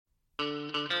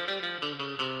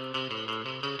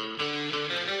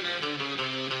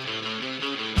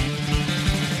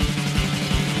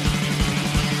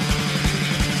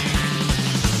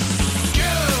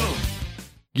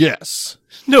Yes.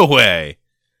 No way.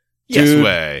 Yes Dude.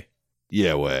 way.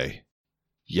 Yeah way.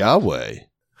 Yahweh.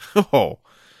 Oh.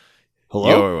 Hello?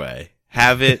 Your way.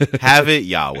 Have it,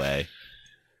 Yahweh.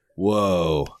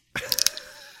 Whoa.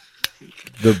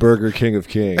 The Burger King of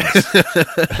Kings.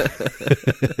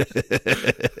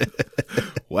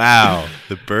 Wow.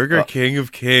 The Burger King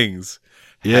of Kings.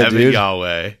 Yeah, Have dude. it,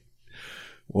 Yahweh.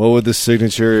 What would the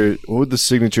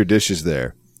signature dishes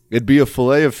there? It'd be a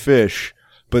fillet of fish,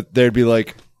 but there'd be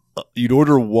like you'd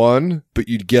order one, but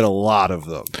you'd get a lot of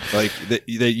them. Like that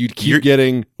you'd keep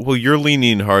getting. Well, you're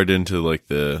leaning hard into like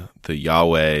the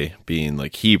Yahweh being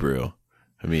like Hebrew.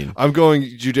 I mean, I'm going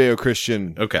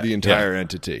Judeo-Christian. Okay, the entire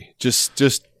entity, just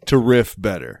to riff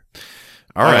better.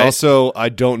 all right. I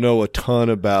don't know a ton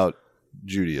about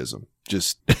Judaism,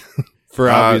 just for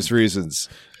obvious reasons.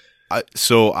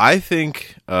 So I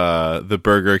think the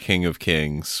Burger King of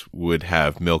Kings would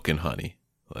have milk and honey.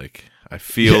 Like I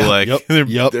feel like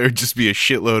there'd just be a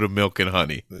shitload of milk and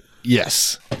honey.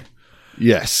 Yes.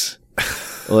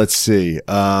 Let's see.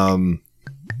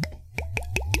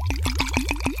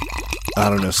 I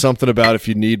don't know, something about if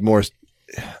you need more.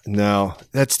 No,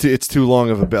 it's too long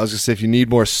of a bit. I was gonna say if you need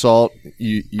more salt,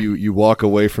 you walk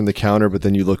away from the counter, but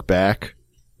then you look back,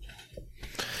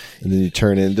 and then you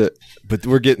turn into. But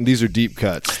these are deep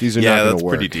cuts. These are not going to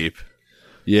work. Pretty deep.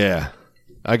 Yeah,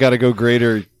 I got to go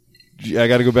greater. I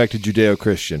got to go back to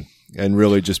Judeo-Christian and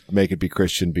really just make it be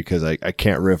Christian because I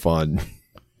can't riff on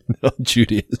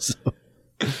Judaism.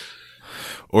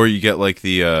 Or you get like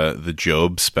the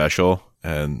Job special.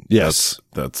 And yes,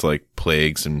 that's like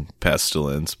plagues and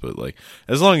pestilence, but like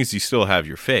as long as you still have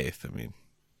your faith, I mean,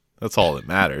 that's all that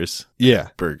matters. Yeah,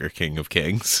 Burger King of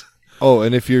Kings. Oh,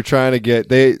 and if you're trying to get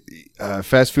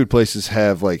fast food places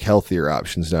have like healthier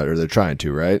options now, or they're trying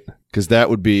to, right? Because that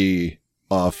would be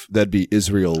that'd be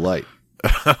Israel Light.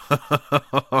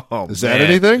 Is that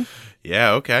anything?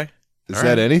 Yeah. Okay. Is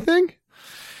that anything?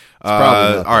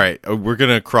 All right, we're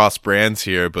gonna cross brands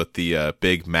here, but the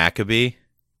Big Maccabee.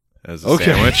 As a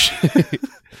sandwich.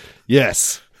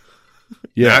 Yes.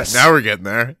 Now we're getting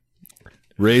there.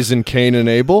 Raising Cain and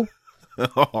Abel.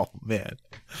 Oh man.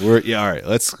 All right.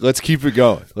 Let's keep it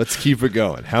going.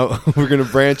 How we're gonna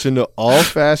branch into all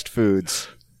fast foods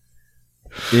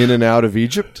in and out of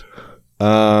Egypt.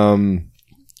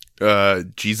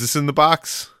 Jesus in the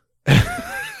box. All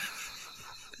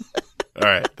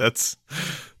right, it's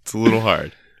a little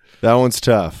hard. That one's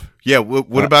tough. Yeah.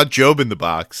 What about Job in the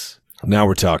box? Now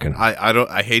we're talking.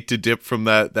 I hate to dip from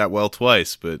that well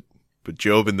twice, but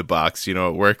Job in the box, it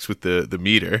works with the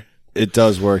meter. It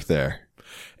does work there.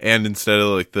 And instead of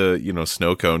like the,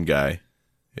 snow cone guy,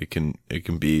 it can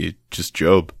be just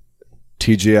Job.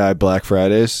 TGI Black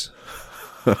Fridays.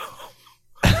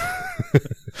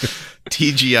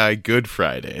 TGI Good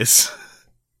Fridays.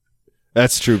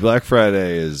 That's true. Black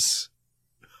Friday is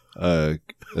a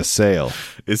sale.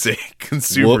 It's a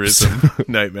consumerism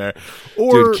nightmare.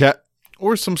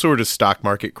 Or some sort of stock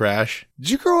market crash. Did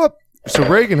you grow up? So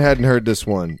Reagan hadn't heard this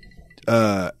one.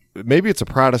 Maybe it's a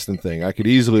Protestant thing. I could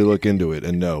easily look into it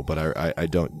and know, but I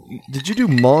don't. Did you do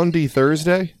Maundy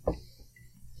Thursday?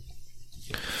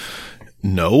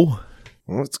 No.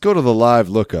 Well, let's go to the live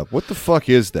lookup. What the fuck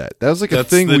is that? That was like a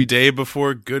thing. That's the day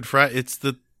before Good Friday. It's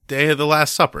the day of the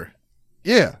Last Supper.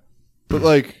 Yeah, but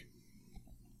like,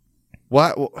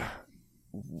 why?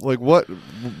 Like what?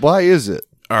 Why is it?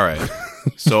 All right.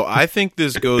 So I think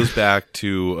this goes back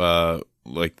to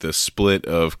like the split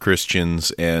of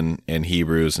Christians and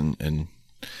Hebrews and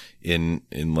in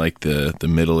like the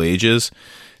Middle Ages.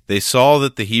 They saw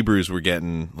that the Hebrews were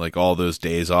getting like all those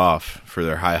days off for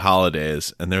their high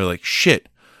holidays, and they're like, shit,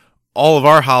 all of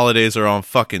our holidays are on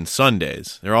fucking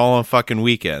Sundays. They're all on fucking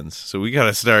weekends. So we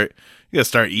gotta start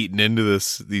eating into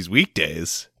these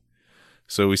weekdays.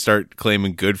 So we start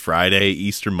claiming Good Friday,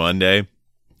 Easter Monday.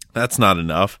 That's not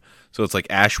enough. So it's like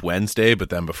Ash Wednesday, but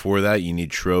then before that you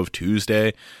need Shrove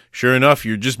Tuesday. Sure enough,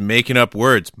 you're just making up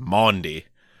words. Maundy.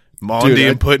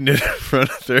 And putting it in front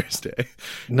of Thursday.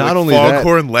 Not like only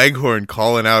Foghorn Leghorn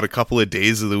calling out a couple of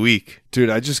days of the week. Dude,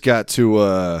 I just got to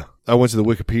I went to the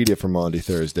Wikipedia for Maundy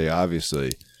Thursday,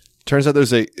 obviously. Turns out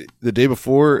the day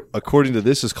before, according to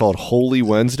this, is called Holy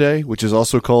Wednesday, which is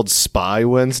also called Spy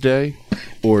Wednesday,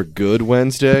 or Good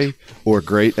Wednesday, or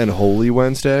Great and Holy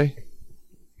Wednesday.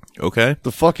 Okay.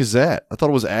 The fuck is that? I thought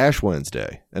it was Ash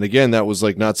Wednesday. And again, that was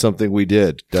like not something we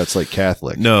did. That's like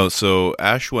Catholic. No, so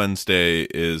Ash Wednesday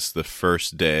is the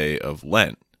first day of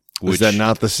Lent. Is that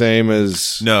not the same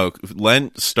as... No,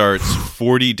 Lent starts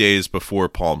 40 days before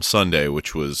Palm Sunday,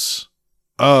 which was...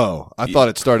 Oh, I thought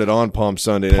it started on Palm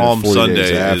Sunday. And Palm 40 Sunday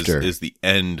days after. is the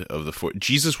end of the...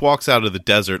 Jesus walks out of the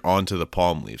desert onto the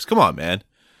palm leaves. Come on, man.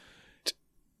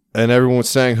 And everyone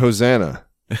sang Hosanna,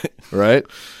 right?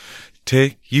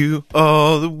 Take you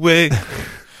all the way,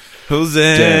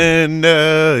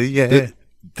 Hosanna, yeah.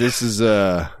 This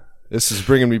is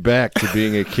bringing me back to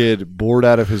being a kid bored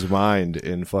out of his mind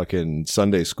in fucking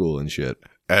Sunday school and shit.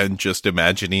 And just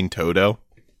imagining Toto.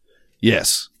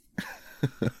 Yes.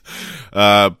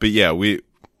 But yeah, we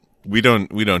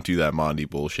don't do that Monty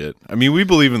bullshit. I mean, we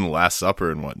believe in the Last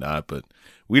Supper and whatnot, but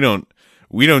we don't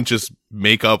just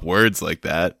make up words like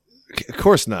that. Of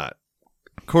course not.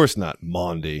 Of course not,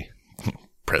 Monty.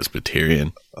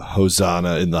 Presbyterian.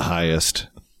 Hosanna in the highest.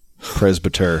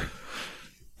 Presbyter.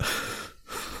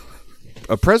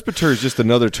 A presbyter is just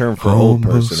another term for old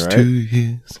person, right? 2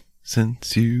 years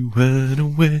since you went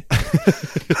away.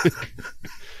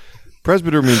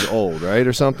 Presbyter means old, right,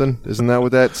 or something? Isn't that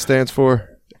what that stands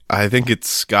for? I think it's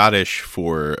Scottish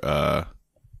for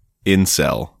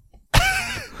incel. I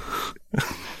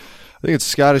think it's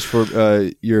Scottish for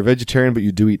you're a vegetarian, but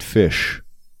you do eat fish.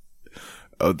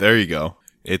 Oh, there you go.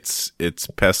 It's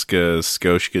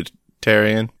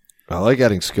pesca-scotiatarian. I like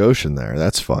adding Scotian there.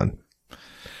 That's fun.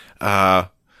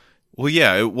 Well,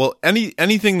 yeah. Well,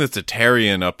 anything that's a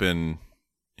Terrian up in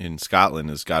Scotland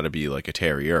has got to be like a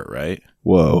terrier, right?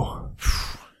 Whoa.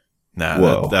 Nah,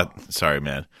 Whoa. Sorry,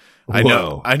 man.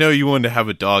 Whoa. I know you wanted to have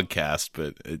a dog cast,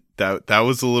 but that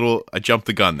was a little. I jumped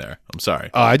the gun there. I'm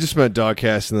sorry. Oh, I just meant dog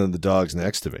cast and then the dog's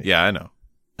next to me. Yeah, I know.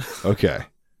 Okay.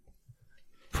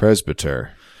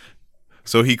 Presbyter.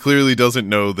 So he clearly doesn't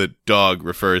know that dog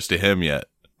refers to him yet.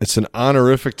 It's an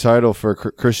honorific title for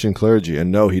Christian clergy,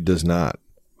 and no, he does not.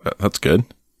 That's good.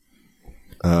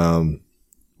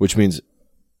 Which means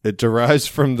it derives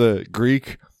from the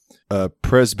Greek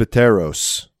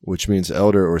presbyteros, which means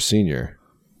elder or senior.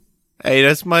 Hey,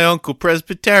 that's my uncle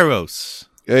Presbyteros.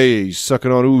 Hey, he's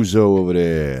sucking on ouzo over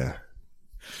there.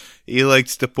 He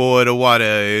likes to pour the water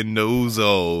in the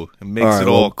ouzo and makes it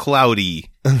all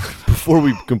cloudy. Before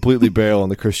we completely bail on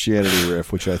the Christianity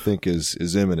riff, which I think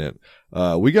is imminent,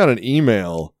 we got an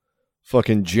email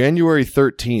fucking January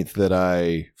 13th that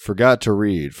I forgot to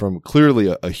read from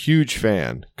clearly a huge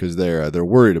fan because they're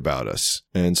worried about us.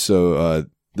 And so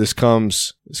this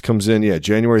comes in,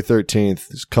 January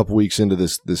 13th, it's a couple weeks into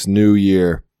this new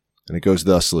year, and it goes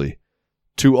thusly.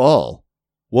 To all,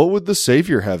 what would the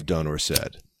Savior have done or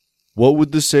said? What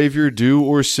would the Savior do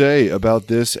or say about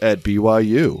this at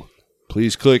BYU?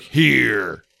 Please click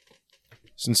here.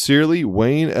 Sincerely,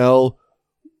 Wayne L.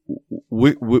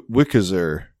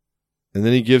 Wickazer. And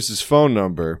then he gives his phone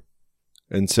number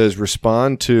and says,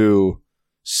 respond to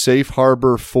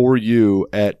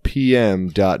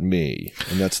safeharbor4u@pm.me.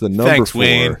 And that's the number. Thanks, 4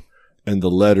 Wayne. And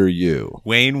the letter U.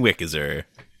 Wayne Wickazer.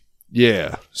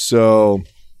 Yeah. So,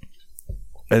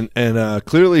 and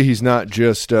clearly he's not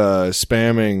just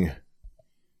spamming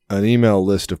an email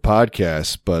list of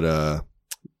podcasts, but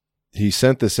he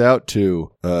sent this out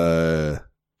to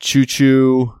Choo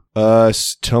Choo,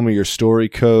 Us, Tell Me Your Story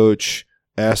Coach,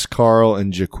 Ask Carl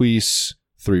and Jaquise,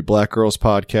 3 Black Girls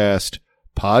podcast,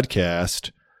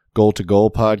 Goal to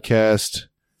Goal podcast.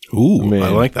 Ooh, I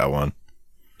like that one.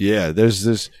 Yeah, there's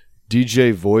this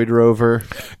DJ Void Rover.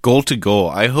 Goal to Goal.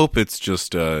 I hope it's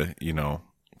just kind of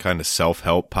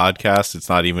self-help podcast. It's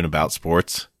not even about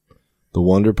sports. The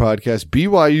Wonder Podcast.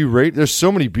 BYU rate. There's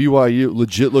so many BYU,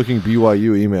 legit looking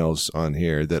BYU emails on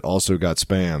here that also got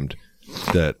spammed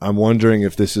that I'm wondering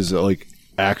if this is like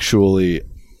actually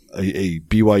a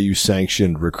BYU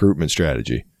sanctioned recruitment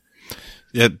strategy.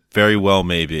 It very well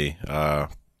may be.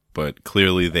 But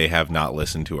clearly they have not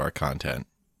listened to our content.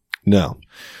 No.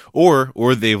 Or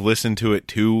they've listened to it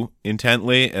too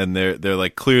intently and they're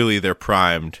like clearly they're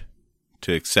primed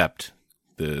to accept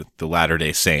the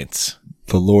Latter-day Saints.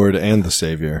 The Lord and the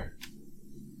Savior.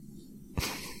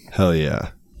 Hell yeah.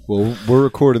 Well, we're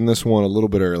recording this one a little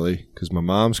bit early because my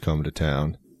mom's coming to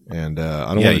town, and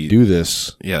I don't want to do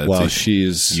this while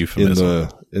she's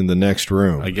in the next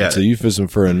room. I get it's a euphemism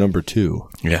for a number 2.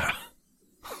 Yeah.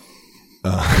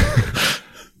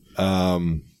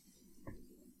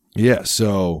 Yeah,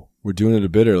 so we're doing it a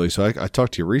bit early. So I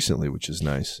talked to you recently, which is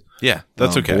nice. Yeah,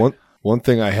 that's okay. One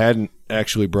thing I hadn't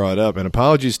actually brought up, and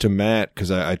apologies to Matt, because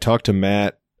I talked to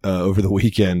Matt over the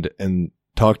weekend and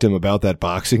talked to him about that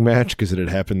boxing match because it had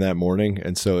happened that morning.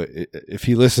 And so if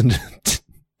he listened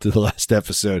to the last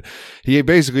episode, he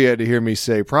basically had to hear me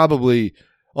say probably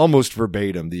almost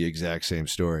verbatim the exact same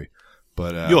story.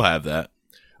 But you'll have that.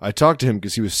 I talked to him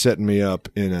because he was setting me up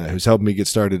he was helping me get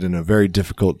started in a very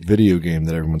difficult video game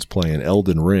that everyone's playing,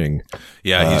 Elden Ring.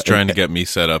 Yeah, he's trying to get me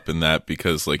set up in that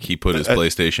because like he put his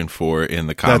PlayStation 4 in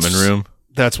the common room.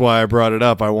 That's why I brought it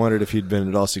up. I wondered if he'd been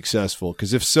at all successful.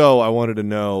 Because if so, I wanted to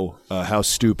know how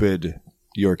stupid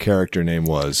your character name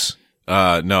was.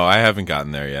 No, I haven't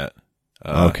gotten there yet.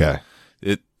 Okay.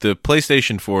 The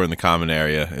PlayStation 4 in the common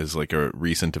area is like a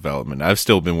recent development. I've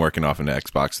still been working off an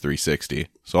Xbox 360.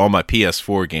 So all my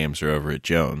PS4 games are over at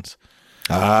Jones.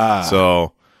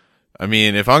 So, I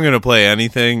mean, if I'm going to play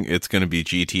anything, it's going to be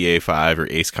GTA 5 or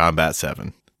Ace Combat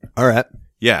 7. All right.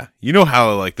 Yeah. You know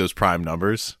how I like those prime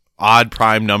numbers? Odd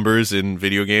prime numbers in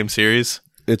video game series?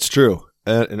 It's true.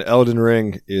 And Elden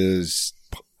Ring is,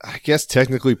 I guess,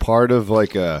 technically part of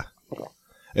like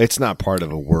it's not part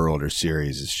of a world or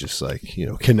series. It's just like, you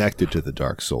know, connected to the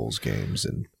Dark Souls games.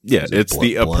 And yeah, it's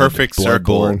a perfect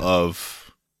circle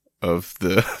of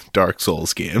the Dark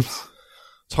Souls games.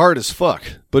 It's hard as fuck,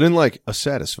 but in like a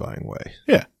satisfying way.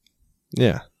 Yeah.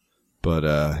 Yeah. But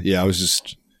I was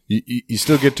just, you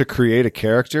still get to create a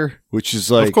character, which is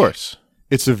like, of course.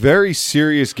 It's a very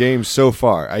serious game so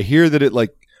far. I hear that it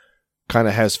like kind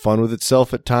of has fun with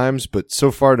itself at times, but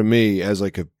so far to me, as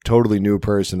like a totally new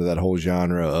person to that whole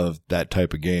genre of that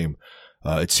type of game,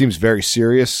 it seems very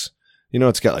serious. You know,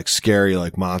 it's got like scary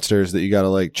like monsters that you got to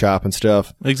like chop and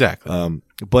stuff. Exactly.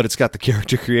 But it's got the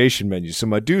character creation menu. So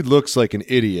my dude looks like an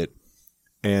idiot,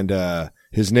 and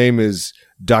his name is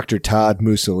Dr. Todd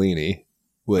Mussolini,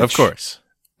 which of course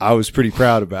I was pretty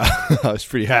proud about. I was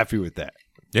pretty happy with that.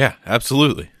 Yeah,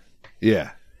 absolutely.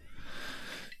 Yeah.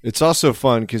 It's also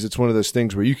fun because it's one of those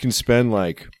things where you can spend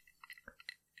like,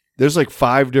 there's like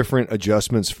 5 different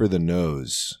adjustments for the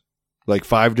nose, like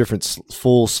 5 different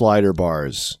full slider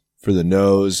bars for the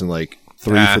nose and like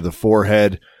 3 for the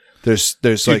forehead. There's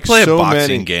like play so a boxing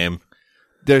many game.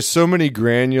 There's so many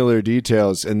granular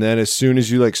details, and then as soon as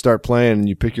you like start playing and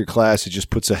you pick your class, it just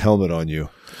puts a helmet on you,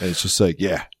 and it's just like,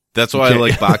 yeah. That's why I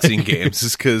like boxing games,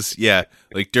 is because, yeah,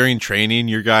 like during training,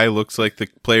 your guy looks like the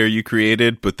player you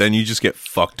created, but then you just get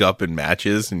fucked up in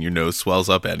matches and your nose swells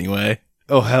up anyway.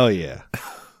 Oh, hell yeah.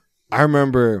 I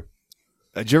remember,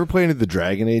 did you ever play any of the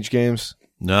Dragon Age games?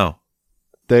 No.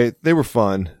 They were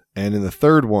fun, and in the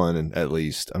third one, at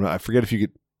least, I forget if you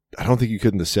could, I don't think you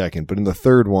could in the second, but in the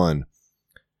third one,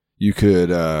 you could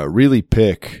really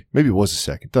pick, maybe it was the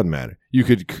second, doesn't matter. You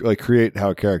could like create how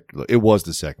a character, it was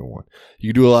the second one. You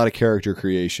could do a lot of character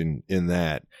creation in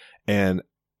that. And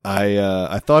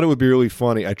I thought it would be really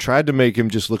funny. I tried to make him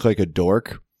just look like a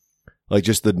dork, like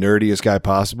just the nerdiest guy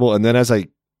possible. And then as I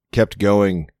kept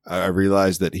going, I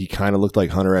realized that he kind of looked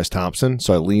like Hunter S. Thompson.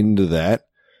 So I leaned into that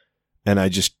and I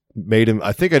just made him,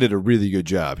 I think I did a really good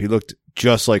job. He looked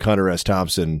just like Hunter S.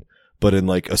 Thompson, but in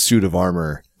like a suit of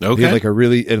armor. Okay. He had like a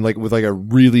really, and like with like a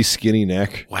really skinny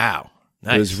neck. Wow.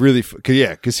 Nice. It was really,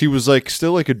 because he was like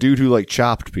still like a dude who like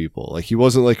chopped people. Like he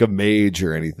wasn't like a mage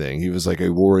or anything. He was like a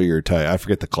warrior type. I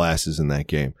forget the classes in that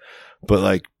game,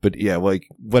 but yeah, like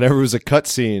whenever it was a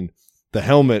cutscene, the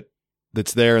helmet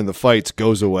that's there in the fights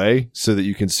goes away so that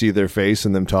you can see their face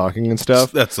and them talking and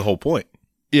stuff. That's the whole point.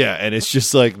 Yeah, and it's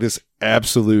just like this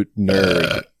absolute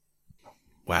nerd.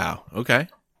 Wow. Okay.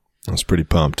 I was pretty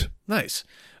pumped. Nice.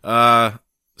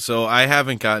 So I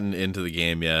haven't gotten into the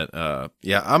game yet.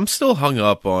 Yeah, I'm still hung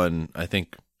up on,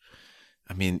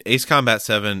 Ace Combat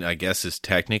 7, I guess, is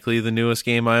technically the newest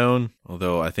game I own,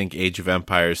 although I think Age of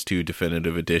Empires 2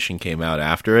 Definitive Edition came out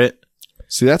after it.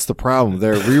 See, that's the problem.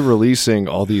 They're re-releasing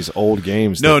all these old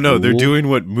games. No, they're doing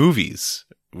what movies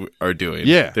are doing.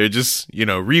 Yeah. They're just,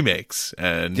 remakes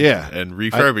and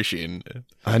refurbishing.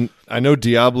 I know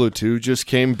Diablo 2 just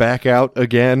came back out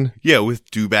again. Yeah, with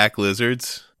dewback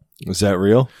lizards. Is that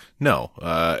real? No,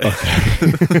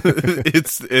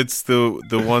 it's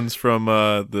the ones from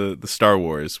the Star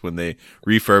Wars when they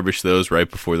refurbish those right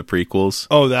before the prequels.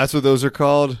 Oh, that's what those are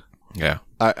called? Yeah,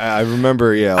 I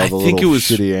remember. Yeah, all I the think little it was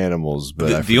shitty animals.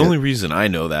 But the only reason I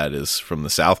know that is from the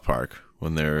South Park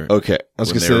when they're okay. I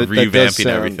was when gonna they're say revamping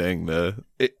everything.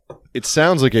 It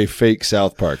sounds like a fake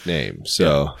South Park name.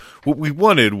 So what we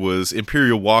wanted was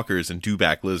Imperial Walkers and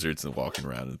dewback lizards and walking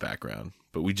around in the background,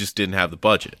 but we just didn't have the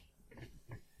budget.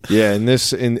 Yeah, in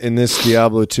this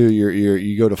Diablo 2,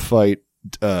 you go to fight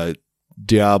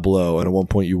Diablo, and at one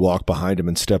point you walk behind him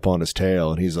and step on his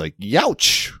tail, and he's like,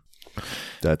 "Youch!"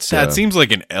 That seems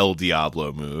like an El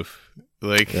Diablo move.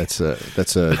 Like that's a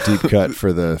deep cut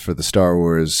for the Star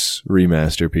Wars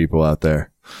remaster people out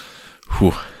there.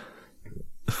 Whew.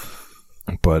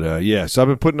 But yeah, so I've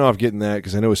been putting off getting that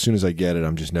because I know as soon as I get it,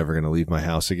 I'm just never going to leave my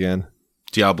house again.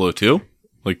 Diablo 2?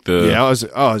 I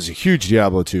was a huge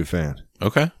Diablo 2 fan.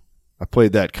 Okay. I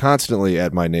played that constantly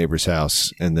at my neighbor's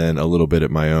house, and then a little bit at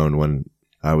my own when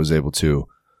I was able to,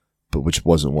 but which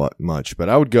wasn't much. But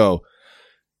I would go.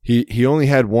 He only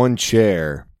had one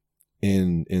chair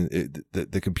in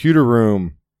the computer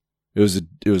room. It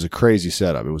was a crazy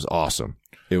setup. It was awesome.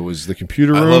 It was the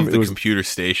computer room. I love the computer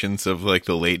stations of like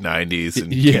the late 90s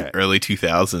and early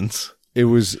 2000s. It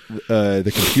was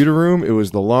the computer room. It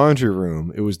was the laundry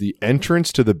room. It was the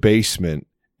entrance to the basement,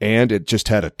 and it just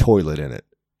had a toilet in it.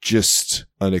 Just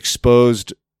an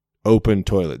exposed, open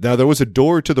toilet. Now, there was a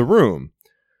door to the room,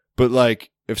 but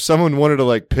like if someone wanted to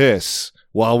like piss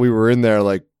while we were in there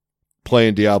like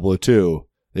playing Diablo 2,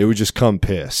 they would just come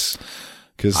piss.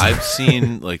 Because I've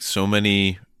seen like so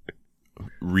many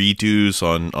redos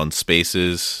on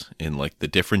spaces in like the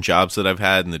different jobs that I've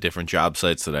had and the different job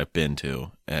sites that I've been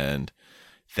to, and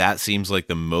that seems like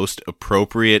the most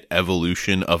appropriate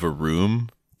evolution of a room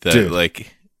that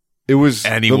like it was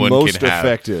anyone the most can have.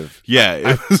 effective. Yeah,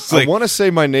 it was I want to say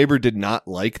my neighbor did not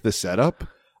like the setup.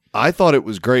 I thought it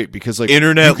was great because like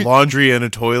internet, laundry, and a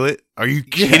toilet. Are you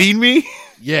kidding me?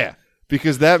 Yeah.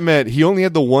 Because that meant he only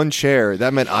had the one chair.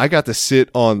 That meant I got to sit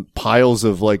on piles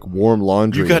of like warm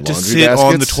laundry. You got to laundry sit baskets.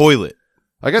 on the toilet.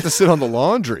 I got to sit on the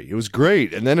laundry. It was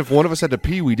great. And then if one of us had to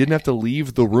pee, we didn't have to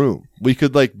leave the room. We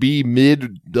could like be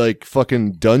mid like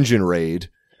fucking dungeon raid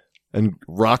and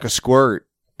rock a squirt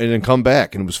and then come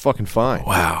back, and it was fucking fine.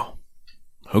 Wow.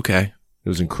 Okay. It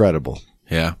was incredible.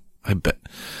 Yeah, I bet.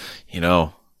 You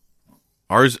know,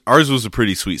 ours was a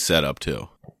pretty sweet setup too.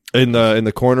 In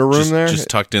the corner room there? Just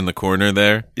tucked in the corner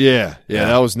there. Yeah,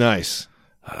 that was nice.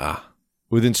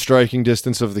 Within striking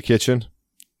distance of the kitchen.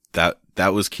 That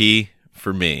was key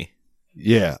for me.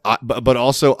 Yeah, but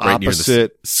also right opposite near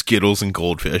the Skittles and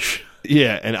Goldfish.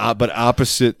 Yeah, but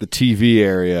opposite the TV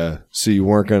area, so you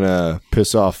weren't gonna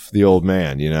piss off the old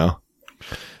man, you know.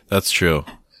 That's true.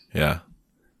 Yeah,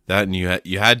 that, and you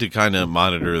had to kind of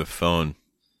monitor the phone,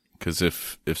 because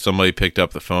if somebody picked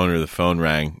up the phone or the phone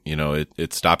rang, you know,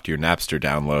 it stopped your Napster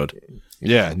download.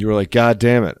 Yeah, and you were like, God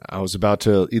damn it! I was about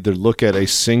to either look at a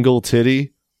single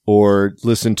titty or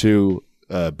listen to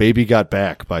 "Baby Got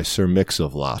Back" by Sir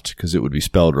Mix-a-Lot, because it would be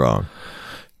spelled wrong.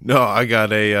 No, I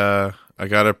got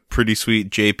a pretty sweet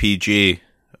JPG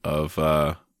of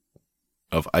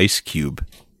Ice Cube.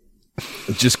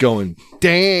 Just going,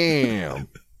 damn.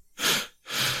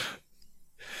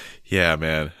 Yeah,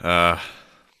 man.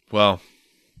 Well,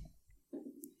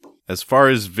 as far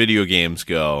as video games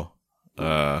go,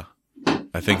 I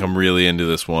think I'm really into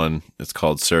this one. It's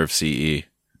called Serve CE.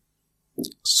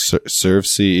 Serve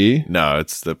CE? No,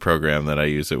 it's the program that I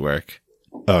use at work.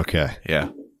 Okay. Yeah.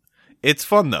 It's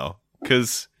fun, though,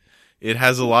 because it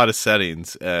has a lot of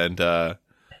settings, and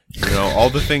you know, all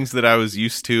the things that I was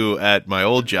used to at my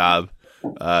old job,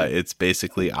 it's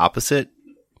basically opposite.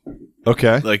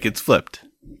 Okay. Like, it's flipped.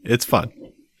 It's fun.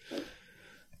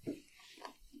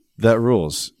 That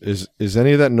rules. Is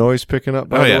any of that noise picking up,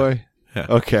 by the way? Yeah.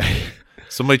 Okay.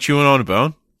 Somebody chewing on a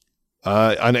bone?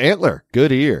 An antler.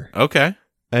 Good ear. Okay.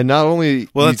 And not only...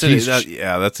 Well, that's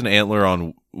an antler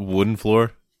on wooden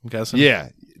floor, I'm guessing? Yeah,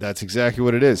 that's exactly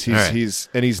what it is.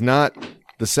 He's not...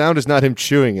 The sound is not him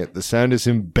chewing it. The sound is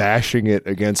him bashing it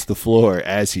against the floor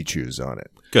as he chews on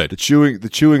it. Good. The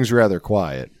chewing's rather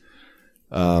quiet.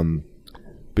 But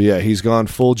yeah, he's gone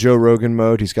full Joe Rogan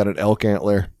mode. He's got an elk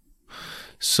antler.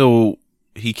 So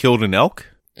he killed an elk?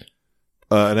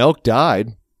 An elk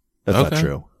died. That's Okay. not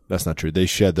true. That's not true. They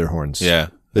shed their horns. Yeah.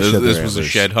 They This shed their was a antlers.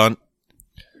 shed hunt?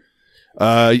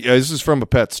 Yeah, this is from a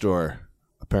pet store.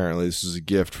 Apparently, this is a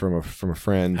gift from a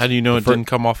friend. How do you know it didn't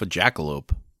come off a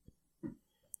jackalope?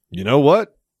 You know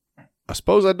what? I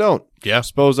suppose I don't. Yeah. I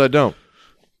suppose I don't.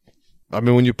 I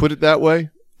mean, when you put it that way,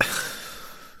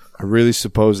 I really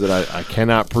suppose that I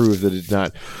cannot prove that it did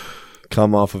not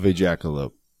come off of a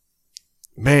jackalope.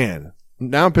 Man,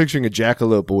 now I'm picturing a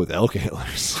jackalope but with elk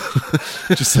antlers.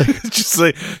 just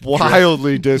like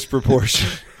wildly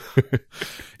disproportionate.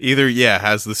 Either,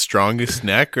 has the strongest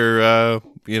neck or,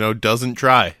 doesn't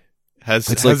try. Has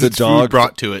It's like the its dog food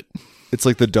brought to it. It's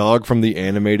like the dog from the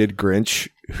animated Grinch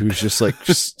who's just like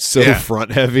so Yeah.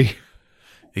 front heavy.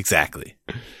 Exactly.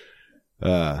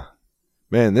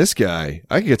 Man, this guy,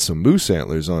 I could get some moose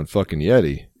antlers on fucking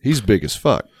Yeti. He's big as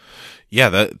fuck.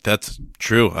 Yeah, that's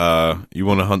true. You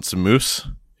want to hunt some moose?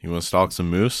 You want to stalk some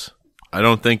moose? I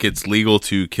don't think it's legal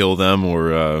to kill them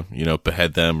or,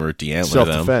 behead them or de-antler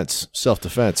them.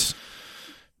 Self-defense.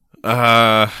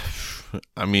 I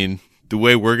mean, the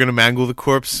way we're going to mangle the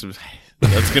corpse,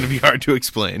 that's going to be hard to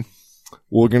explain.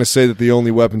 We're going to say that the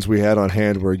only weapons we had on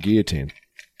hand were a guillotine.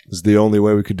 This is the only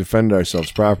way we could defend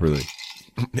ourselves properly.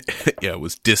 Yeah, it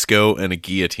was disco and a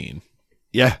guillotine.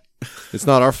 Yeah, It's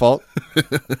not our fault.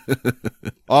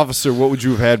 Officer, what would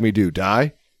you have had me do?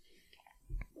 Die?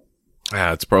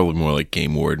 It's probably more like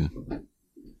game warden.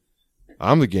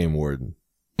 I'm the game warden.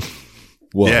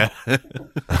 Whoa. Yeah.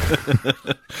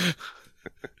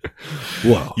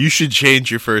 Whoa. You should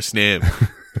change your first name.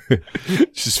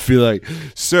 Just feel like,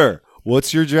 sir,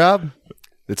 what's your job?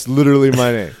 It's literally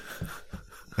my name.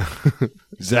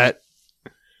 Is that?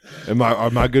 Am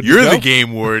I good? You're to go? the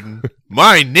game warden.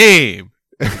 My name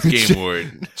is game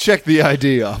warden. Check the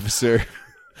ID, officer.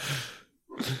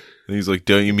 And he's like,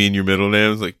 "Don't you mean your middle name?" I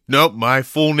was like, "Nope, my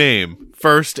full name,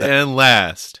 first and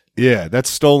last." Yeah, that's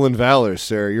stolen valor,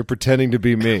 sir. You're pretending to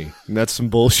be me, and that's some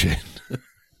bullshit.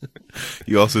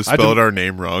 You also spelled our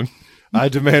name wrong. I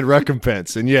demand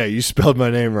recompense, and yeah, you spelled my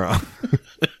name wrong.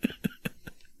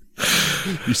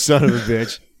 You son of a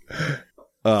bitch.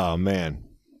 Oh, man.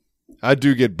 I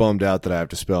do get bummed out that I have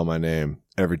to spell my name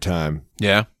every time.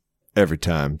 Yeah. Every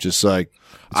time. Just like...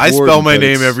 I spell my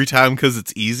name every time because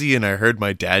it's easy, and I heard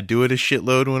my dad do it a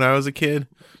shitload when I was a kid.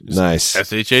 Just nice.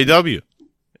 S-H-A-W.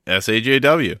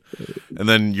 S-H-A-W. And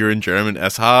then you're in German,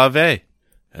 S-H-A-V.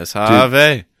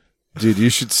 S-H-A-V. Dude, you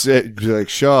should say be like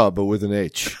Shaw, but with an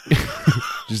H.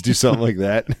 Just do something like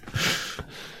that. And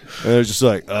they're just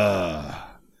like,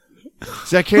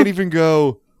 See, I can't even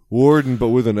go Warden, but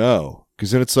with an O.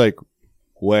 Because then it's like,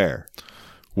 where?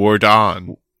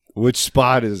 Wardon. Which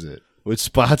spot is it? Which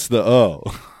spot's the O?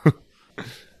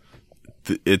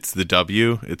 It's the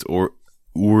W. It's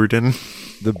Warden.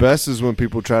 The best is when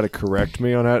people try to correct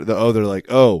me on how they're like,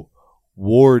 oh,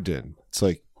 Warden. It's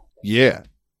like, yeah,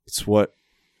 it's what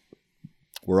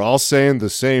we're all saying the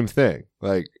same thing.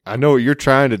 Like, I know what you're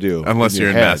trying to do. Unless you're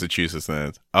in Massachusetts, then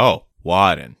it's,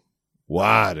 Warden.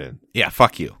 Warden. Yeah,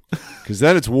 fuck you. Because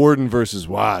then it's Warden versus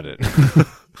Warden.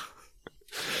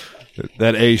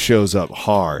 That A shows up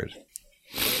hard.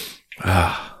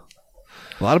 A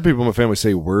lot of people in my family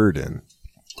say Worden,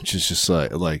 which is just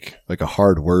like a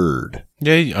hard word.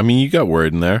 Yeah, I mean, you got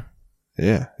word in there.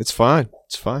 Yeah, it's fine.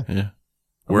 It's fine. Yeah.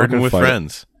 Wording with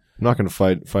friends. I'm not going to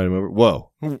fight him over.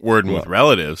 Whoa. Wording with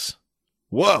relatives.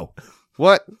 Whoa.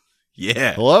 What?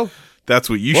 Yeah. Hello? That's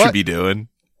what you should be doing.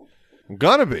 I'm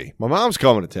going to be. My mom's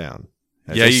coming to town.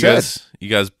 Yeah, you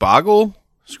guys boggle?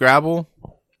 Scrabble?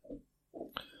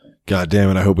 God damn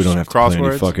it, I hope we don't have to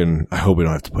Crosswords? play any I hope we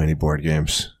don't have to play any board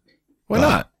games. Why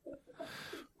not?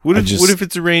 What if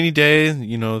it's a rainy day?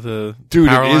 You know, Dude,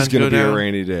 power it is going to be down? a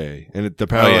rainy day. And the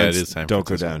power lines don't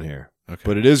go down here. Okay.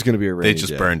 But it is going to be a rainy day. They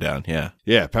just burn down, yeah.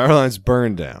 Yeah, power lines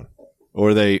burn down.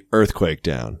 Or they earthquake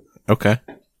down. Okay.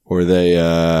 Or they,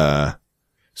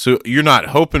 So you're not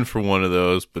hoping for one of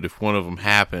those, but if one of them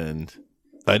happened...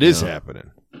 It is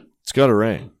happening. It's got to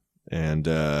rain. And,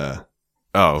 Oh,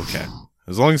 okay.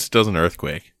 As long as it doesn't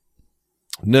earthquake.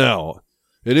 No.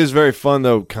 It is very fun,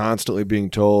 though, constantly being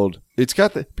told. It's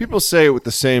got people say it with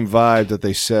the same vibe that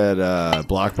they said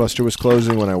Blockbuster was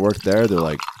closing when I worked there. They're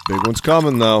like, big one's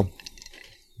coming, though.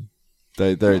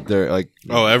 They're like...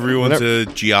 Oh, everyone's a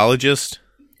geologist?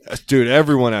 Dude,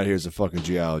 everyone out here is a fucking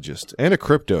geologist. And a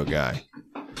crypto guy.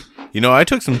 You know, I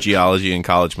took some geology in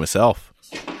college myself.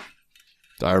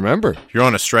 I remember. You're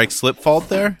on a strike slip fault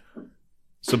there?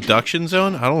 Subduction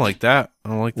zone? I don't like that. I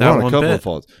don't like that We're on one a couple bit. of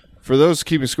faults. For those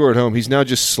keeping score at home, he's now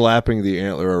just slapping the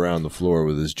antler around the floor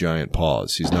with his giant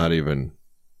paws. He's not even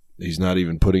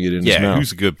putting it in his mouth. Yeah,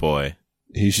 who's a good boy?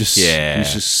 He's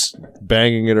just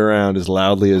banging it around as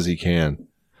loudly as he can.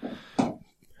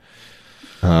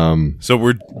 So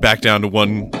we're back down to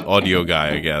one audio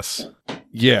guy, I guess.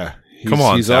 Yeah. Come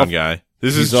on, sound guy.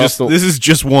 This is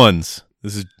just ones.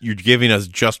 You're giving us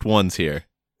just ones here.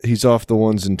 He's off the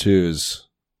ones and twos.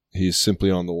 He's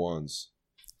simply on the ones.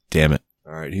 Damn it.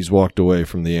 All right, he's walked away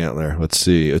from the antler. Let's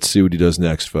see what he does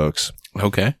next, folks.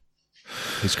 Okay.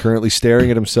 He's currently staring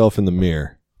at himself in the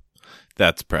mirror.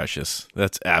 That's precious.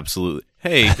 That's absolutely.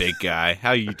 Hey, big guy,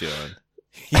 how you doing?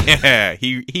 Yeah,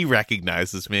 he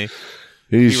recognizes me.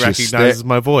 He recognizes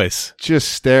my voice.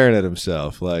 Just staring at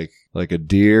himself like a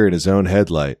deer in his own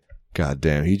headlight. God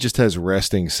damn, he just has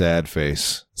resting sad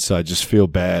face. So I just feel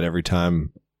bad every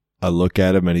time I look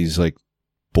at him and he's like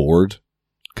bored.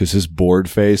 Because his bored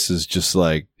face is just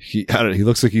like he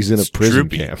looks like he's in a prison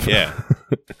camp. Yeah.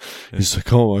 He's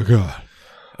like, oh my god.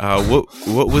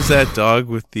 What was that dog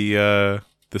with the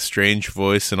strange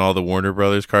voice in all the Warner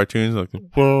Brothers cartoons? Like,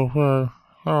 oh,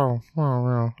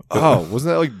 wasn't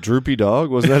that like Droopy Dog?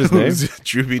 Wasn't that his name?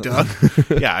 Droopy Dog.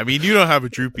 Yeah, I mean, you don't have a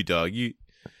Droopy Dog. You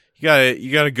got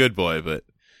a good boy, but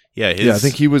yeah, I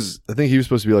think he was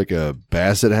supposed to be like a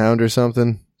Basset Hound or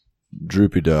something.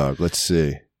 Droopy Dog. Let's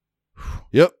see.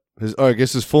 Yep. I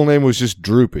guess his full name was just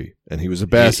Droopy, and he was a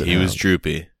Basset Hound. He was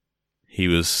Droopy. He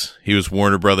was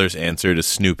Warner Brothers' answer to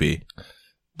Snoopy.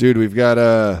 Dude, we've got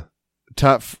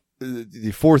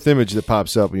the fourth image that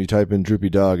pops up when you type in Droopy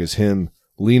Dog is him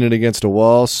leaning against a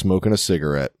wall, smoking a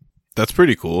cigarette. That's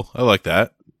pretty cool. I like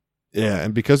that. Yeah,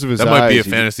 and because of his eyes, that might be a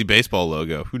fantasy baseball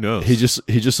logo. Who knows? He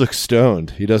just looks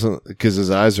stoned. He doesn't, because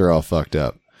his eyes are all fucked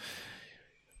up.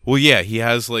 Well, yeah, he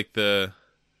has like the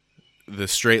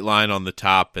straight line on the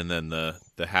top and then the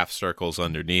half circles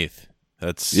underneath.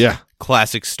 That's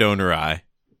classic stoner eye.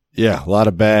 Yeah, a lot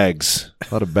of bags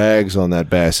on that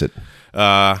Bassett.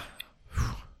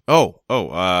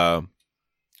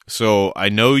 So I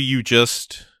know you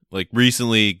just like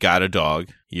recently got a dog.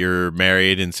 You're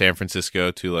married in San Francisco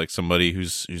to like somebody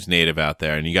who's native out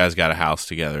there, and you guys got a house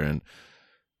together and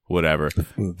whatever.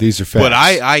 These are facts. But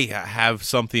I have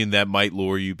something that might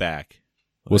lure you back.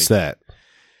 What's that?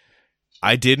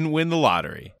 I didn't win the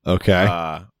lottery.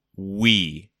 Okay.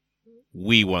 We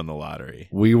won the lottery.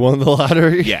 We won the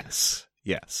lottery? Yes.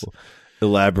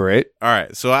 Elaborate. All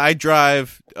right. So I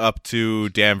drive up to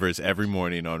Danvers every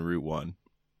morning on Route 1.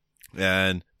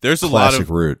 And there's a Classic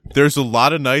route. There's a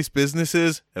lot of nice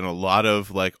businesses and a lot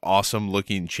of like awesome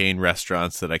looking chain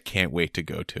restaurants that I can't wait to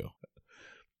go to.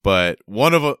 But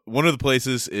one of the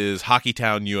places is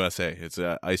Hockeytown, USA. It's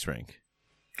an ice rink.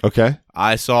 Okay.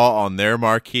 I saw on their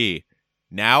marquee,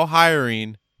 now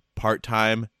hiring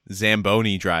part-time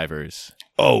Zamboni drivers.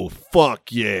 Oh,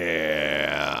 fuck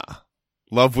yeah.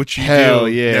 Love what you Hell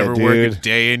do. yeah, Never dude. work a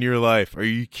day in your life. Are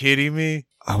you kidding me?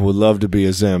 I would love to be a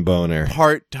Zamboner.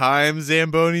 Part-time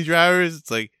Zamboni drivers?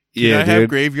 It's like, can I dude. have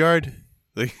graveyard?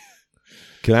 Like,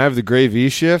 can I have the gravy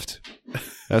shift?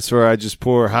 That's where I just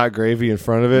pour hot gravy in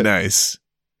front of it. Nice.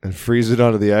 And freeze it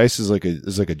onto the ice is like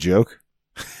a joke.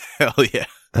 Hell yeah.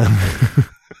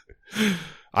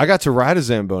 I got to ride a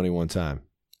Zamboni one time.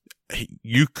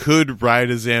 You could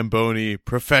ride a Zamboni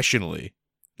professionally.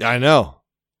 I know.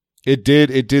 It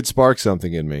did spark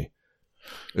something in me.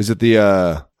 Is it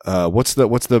the what's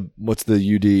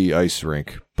the UD ice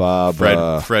rink?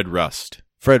 Fred Rust.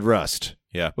 Fred Rust.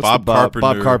 Yeah. Bob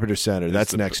Carpenter Center.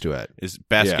 That's next to it. Is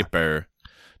Basket Bear.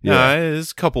 Yeah.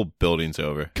 It's a couple buildings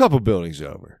over.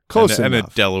 Close and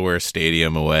enough. a Delaware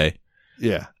Stadium away.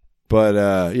 Yeah. But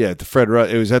at the Fred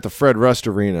Rust, it was at the Fred Rust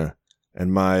Arena,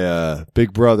 and my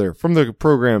big brother from the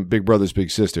program Big Brothers Big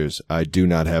Sisters. I do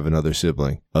not have another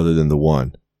sibling other than the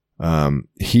one.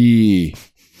 He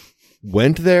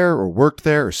went there or worked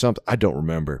there or something. I don't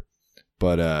remember.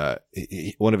 But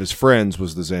one of his friends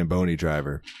was the Zamboni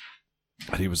driver.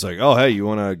 And he was like, "Oh, hey, you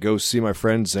want to go see my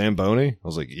friend Zamboni?" I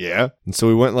was like, "Yeah." And so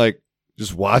we went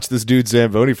just watch this dude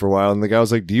Zamboni for a while. And the guy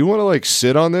was like, "Do you want to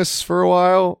sit on this for a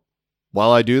while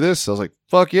I do this?" I was like,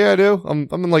 "Fuck yeah, I do. I'm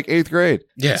in 8th grade."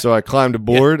 Yeah. So I climbed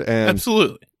aboard and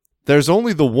absolutely. There's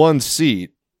only the one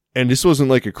seat. And this wasn't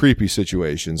a creepy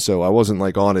situation, so I wasn't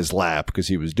on his lap because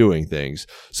he was doing things.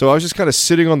 So I was just kind of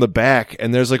sitting on the back,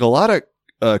 and there's a lot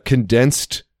of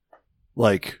condensed,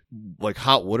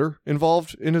 hot water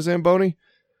involved in a Zamboni.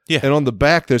 Yeah. And on the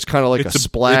back, there's kind of a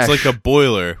splash. It's like a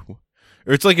boiler,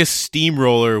 or it's like a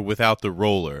steamroller without the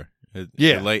roller.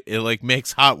 It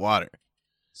makes hot water.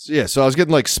 Yeah, so I was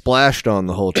getting splashed on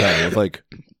the whole time with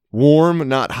warm,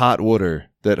 not hot water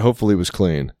that hopefully was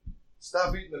clean.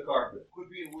 Stop eating the carpet. Quit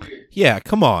being weird. Yeah,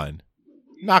 come on.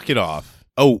 Knock it off.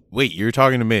 Oh, wait, you're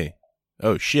talking to me.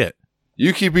 Oh, shit.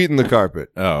 You keep eating the carpet.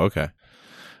 Oh, okay.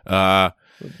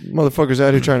 Motherfucker's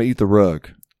out here trying to eat the rug.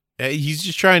 He's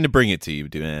just trying to bring it to you,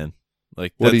 man.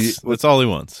 That's all he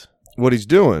wants. What he's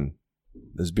doing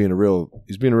is being a real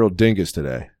dingus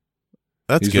today.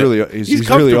 That's he's good. Really, he's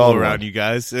comfortable really all around you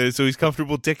guys, so he's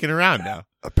comfortable dicking around now.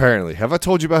 Apparently. Have I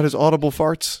told you about his audible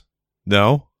farts?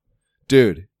 No.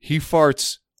 Dude, he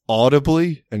farts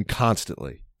audibly and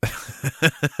constantly.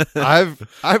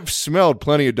 I've smelled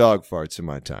plenty of dog farts in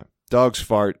my time. Dogs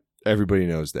fart, everybody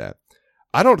knows that.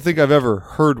 I don't think I've ever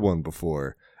heard one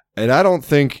before, and I don't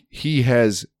think he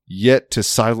has yet to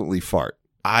silently fart.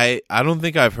 I don't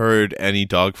think I've heard any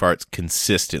dog farts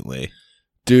consistently.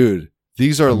 Dude,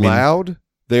 these are loud,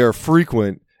 they are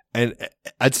frequent, and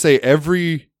I'd say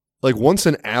every once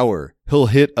an hour, he'll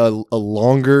hit a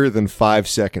longer than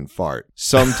 5-second fart.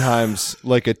 Sometimes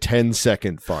a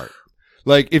 10-second fart.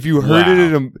 If you heard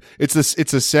it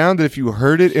it's a sound that if you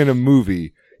heard it in a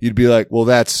movie, you'd be like, well,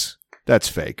 that's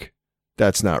fake.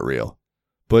 That's not real.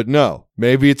 But no,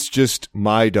 maybe it's just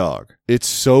my dog. It's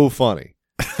so funny.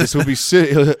 This will be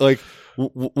sitting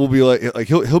we'll be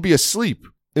he'll be asleep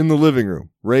in the living room.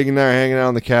 Reagan and I are hanging out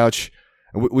on the couch.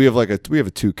 And we have a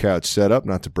 2-couch setup,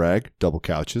 not to brag, double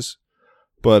couches.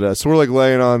 But so we're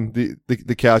laying on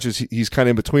the couches. He's kind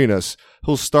of in between us.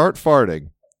 He'll start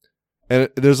farting, and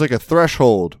there's a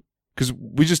threshold because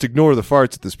we just ignore the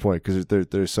farts at this point because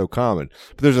they're so common.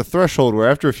 But there's a threshold where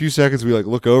after a few seconds we like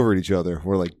look over at each other.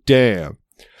 We're like, damn.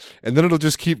 And then it'll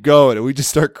just keep going, and we just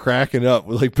start cracking up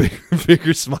with like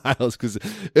bigger smiles because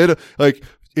it like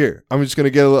here. I'm just gonna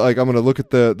get like I'm gonna look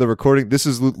at the recording. This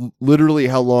is literally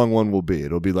how long one will be.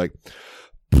 It'll be like.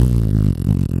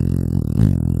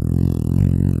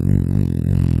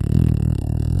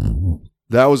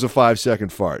 That was a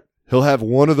 5-second fart. He'll have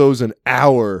one of those an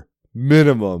hour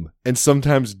minimum, and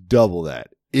sometimes double that.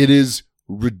 It is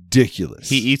ridiculous.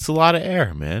 He eats a lot of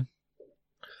air, man.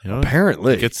 You know,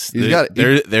 apparently,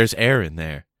 there's air in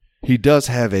there. He does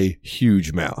have a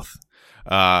huge mouth.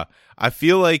 I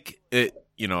feel like it.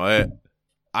 You know,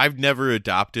 I've never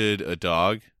adopted a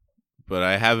dog, but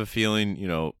I have a feeling. You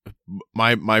know,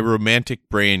 my romantic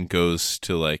brain goes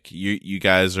to like you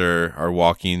guys are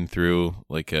walking through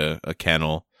like a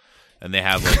kennel. And they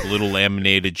have like little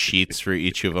laminated sheets for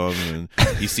each of them. And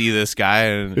you see this guy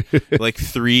and like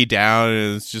 3 down,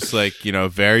 and it's just like, you know,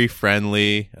 very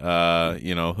friendly,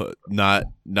 you know, not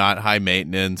high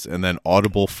maintenance, and then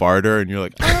audible farter. And you're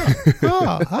like,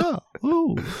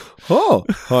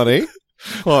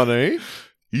 honey.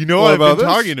 You know, I've been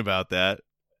talking about that.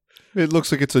 It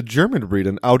looks like it's a German breed,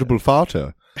 an audible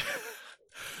farter.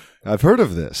 I've heard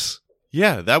of this.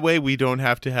 Yeah, that way we don't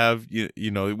have to have,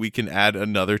 you know, we can add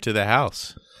another to the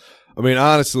house. I mean,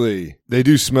 honestly, they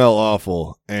do smell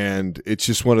awful, and it's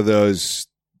just one of those.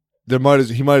 He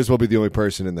might as well be the only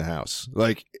person in the house.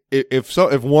 Like if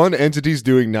one entity's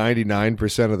doing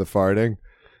 99% of the farting,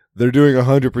 they're doing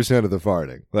 100% of the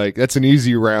farting. Like that's an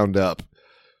easy round up.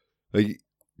 Like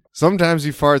sometimes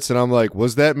he farts, and I'm like,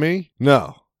 was that me?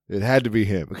 No, it had to be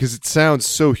him because it sounds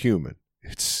so human.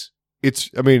 It's.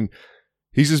 I mean.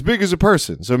 He's as big as a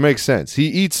person, so it makes sense. He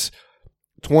eats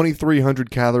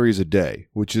 2,300 calories a day,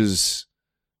 which is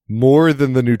more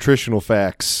than the nutritional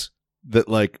facts that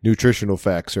like nutritional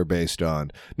facts are based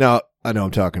on. Now, I know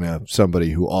I'm talking to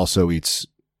somebody who also eats,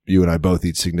 you and I both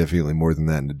eat significantly more than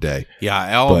that in a day. Yeah,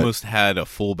 I almost had a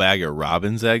full bag of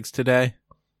robin's eggs today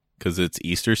because it's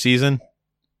Easter season.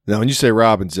 Now, when you say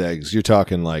robin's eggs, you're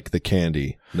talking like the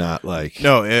candy, not like...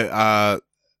 No,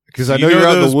 because I know you're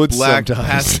out in the woods black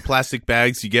sometimes. Plastic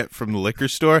bags you get from the liquor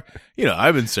store. You know,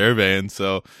 I've been surveying,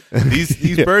 so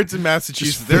these birds in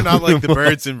Massachusetts, they're not like the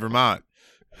birds in Vermont.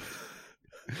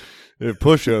 They're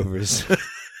pushovers.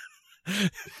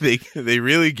 They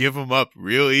really give them up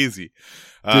real easy.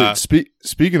 Dude,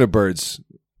 speaking of birds,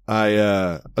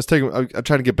 I'm trying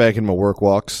to get back in my work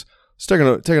walks. I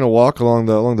was taking a walk along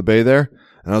the bay there,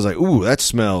 and I was like, ooh, that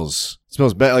smells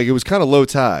bad. Like it was kind of low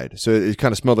tide, so it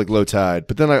kind of smelled like low tide.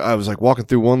 But then I was like walking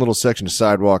through one little section of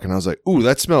sidewalk, and I was like, ooh,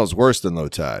 that smells worse than low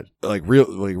tide. Like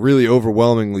really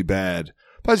overwhelmingly bad.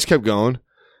 But I just kept going.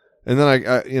 And then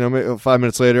I you know, maybe 5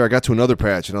 minutes later, I got to another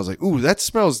patch, and I was like, ooh, that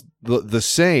smells the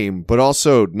same, but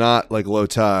also not like low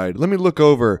tide. Let me look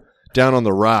over down on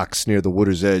the rocks near the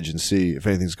water's edge and see if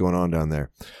anything's going on down there.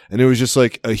 And it was just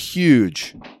like a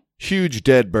huge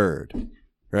dead bird,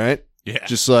 right? Yeah.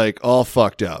 Just like all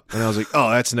fucked up. And I was like,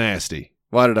 oh, that's nasty.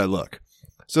 Why did I look?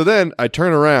 So then I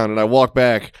turn around and I walk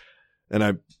back,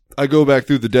 and I go back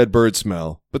through the dead bird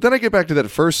smell. But then I get back to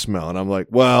that first smell, and I'm like,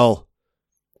 well,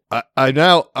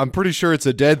 I'm pretty sure it's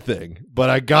a dead thing, but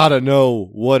I gotta know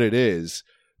what it is.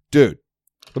 Dude,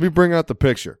 let me bring out the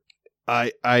picture.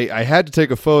 I had to take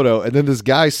a photo, and then this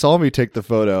guy saw me take the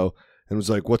photo and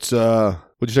was like, what'd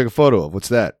you take a photo of? What's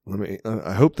that?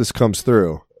 I hope this comes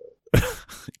through.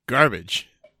 Garbage.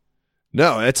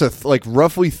 No, it's a like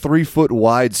roughly 3 foot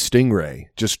wide stingray.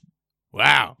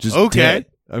 Wow. Just okay. Dead.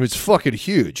 I mean, it's fucking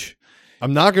huge.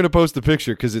 I'm not going to post the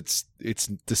picture because it's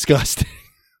disgusting.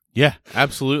 Yeah,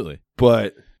 absolutely.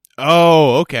 But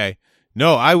okay.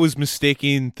 No, I was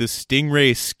mistaking the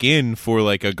stingray skin for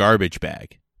like a garbage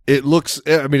bag. It looks.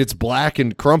 I mean, it's black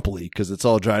and crumply because it's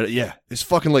all dried. Yeah, it's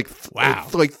fucking like wow,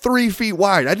 like 3 feet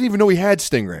wide. I didn't even know we had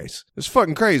stingrays. It's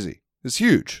fucking crazy. It's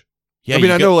huge. Yeah, I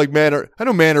mean, I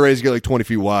know manta rays get like 20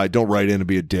 feet wide. Don't write in and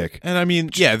be a dick. And I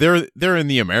mean, yeah, they're in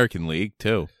the American League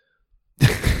too. God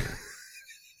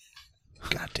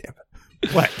damn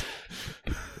it! What?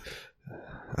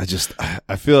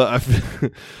 I feel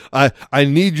I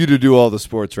need you to do all the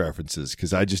sports references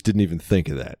because I just didn't even think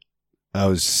of that. I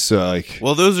was like,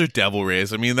 well, those are devil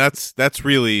rays. I mean, that's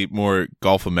really more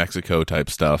Gulf of Mexico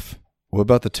type stuff. What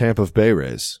about the Tampa Bay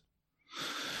Rays?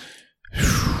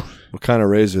 What kind of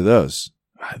rays are those?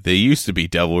 They used to be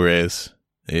devil rays.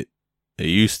 They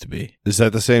used to be. Is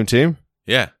that the same team?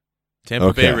 Yeah,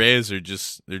 Tampa Bay Rays they're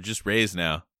just rays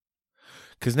now.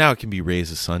 because now it can be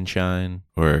rays of sunshine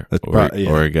or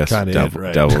yeah, I guess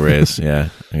right. devil rays. Yeah,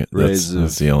 Rays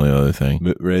that's the only other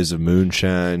thing. Rays of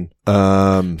moonshine.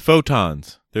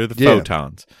 Photons. They're the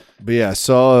photons. But yeah, I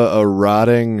saw a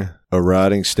rotting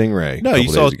stingray. No, a you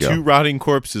couple saw days ago. 2 rotting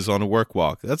corpses on a work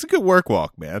walk. That's a good work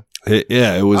walk, man.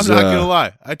 It was. I'm not gonna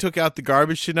lie. I took out the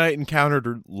garbage tonight and counted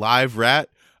a live rat.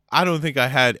 I don't think I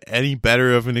had any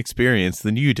better of an experience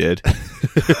than you did.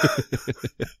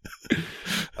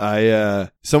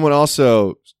 Someone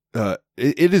also.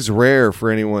 It is rare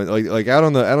for anyone like out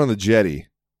on the jetty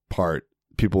part.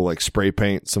 People like spray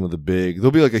paint some of the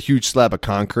there'll be like a huge slab of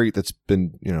concrete that's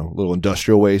been, little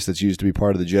industrial waste that's used to be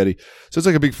part of the jetty. So it's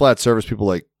like a big flat surface. People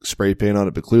like spray paint on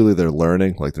it, but clearly they're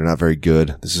learning. Like they're not very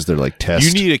good. This is their like test.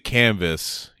 You need a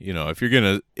canvas, if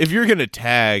you're gonna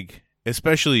tag,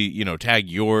 especially, tag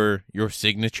your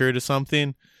signature to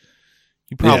something,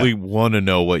 you probably want to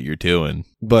know what you're doing.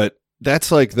 But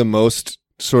that's like the most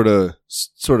sort of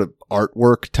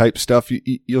artwork type stuff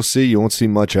you'll see. You won't see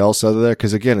much else other there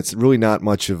because again, it's really not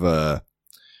much of a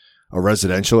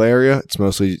residential area. It's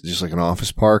mostly just like an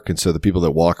office park, and so the people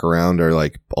that walk around are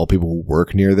like all people who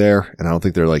work near there. And I don't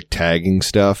think they're like tagging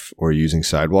stuff or using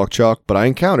sidewalk chalk. But I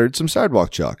encountered some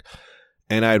sidewalk chalk,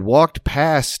 and I had walked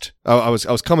past. I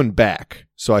was coming back,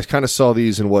 so I kind of saw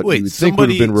these in what you would think would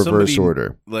have been reverse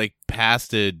order. Like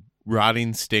past a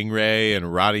rotting stingray and a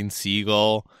rotting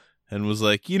seagull. And was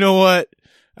like, you know what?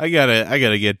 I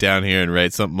gotta get down here and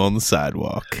write something on the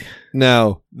sidewalk.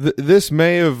 Now, this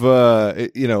may have,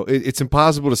 it's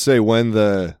impossible to say when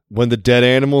the dead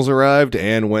animals arrived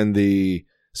and when the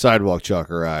sidewalk chalk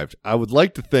arrived. I would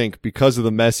like to think because of the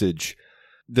message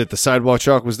that the sidewalk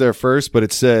chalk was there first, but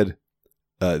it said,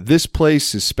 "This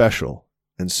place is special,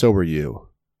 and so are you."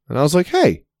 And I was like,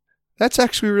 "Hey, that's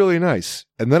actually really nice."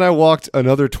 And then I walked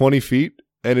another 20 feet.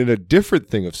 And in a different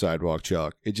thing of sidewalk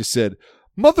chalk, it just said,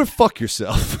 "Motherfuck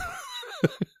yourself."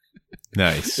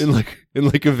 Nice. in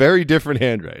like a very different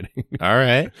handwriting. All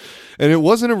right. And it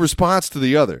wasn't a response to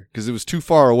the other because it was too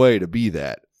far away to be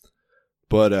that.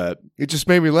 But it just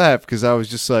made me laugh because I was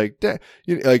just like,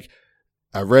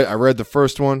 I read the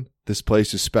first one. This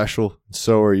place is special, and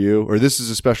so are you. Or this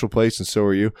is a special place, and so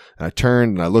are you. And I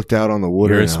turned and I looked out on the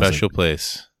water. You're a special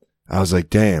place. I was like,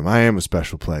 damn, I am a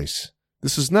special place.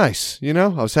 This is nice, I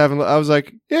was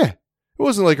like, yeah, it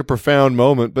wasn't like a profound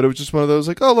moment, but it was just one of those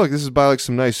like, oh, look, this is by like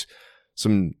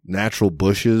some natural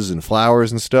bushes and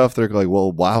flowers and stuff. They're like,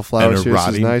 well, wildflowers and here. A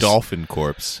rotting nice. dolphin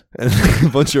corpse. And a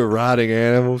bunch of rotting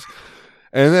animals.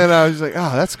 And then I was like,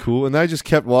 oh, that's cool. And I just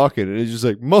kept walking and it's just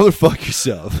like, motherfuck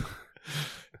yourself.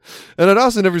 And I'd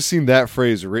also never seen that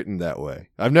phrase written that way.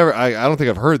 I don't think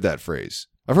I've heard that phrase.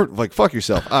 I've heard like "fuck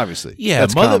yourself," obviously. Yeah,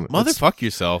 motherfuck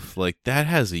yourself. Like that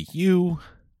has a U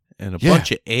and a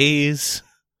bunch of A's.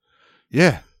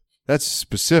 Yeah, that's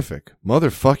specific.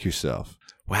 Motherfuck yourself.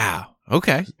 Wow.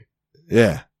 Okay.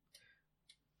 Yeah.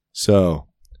 So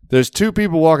there's 2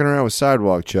 people walking around with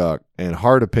sidewalk chalk and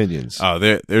hard opinions. Oh,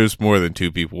 there's more than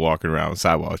 2 people walking around with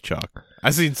sidewalk chalk.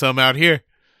 I've seen some out here.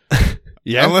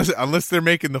 Yeah, unless they're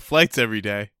making the flights every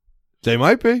day. They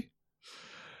might be.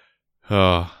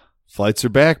 Oh. Flights are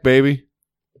back, baby.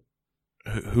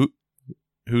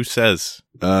 Who says?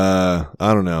 I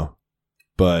don't know.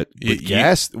 But with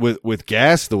gas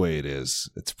the way it is,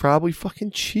 it's probably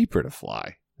fucking cheaper to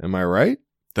fly. Am I right?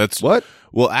 That's what?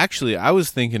 Well, actually, I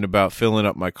was thinking about filling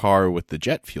up my car with the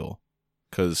jet fuel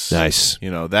because nice.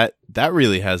 That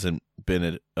really hasn't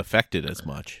been affected as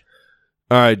much.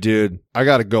 All right, dude. I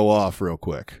got to go off real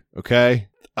quick. Okay.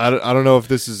 I don't know if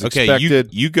this is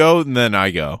expected. You go and then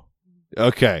I go.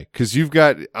 Okay, because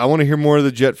I want to hear more of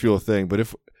the jet fuel thing. But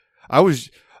if I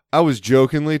was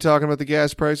jokingly talking about the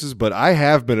gas prices, but I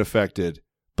have been affected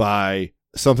by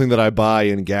something that I buy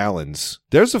in gallons.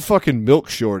 There's a fucking milk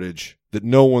shortage that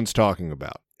no one's talking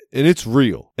about, and it's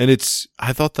real. And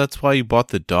I thought that's why you bought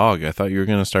the dog. I thought you were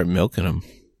going to start milking him.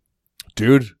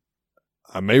 Dude,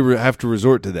 I may have to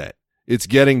resort to that. It's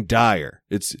getting dire.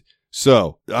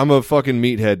 So I'm a fucking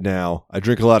meathead now. I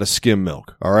drink a lot of skim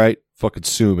milk. All right. Fucking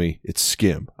sue me. It's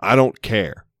skim. I don't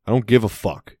care. I don't give a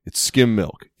fuck. It's skim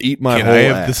milk. Eat my whole ass. Can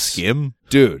I have the skim?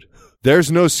 Dude,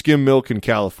 there's no skim milk in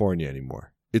California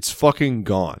anymore. It's fucking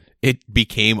gone. It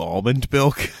became almond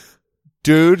milk?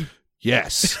 Dude,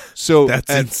 yes. So That's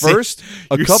at insane. First,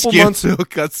 a Your couple skim months milk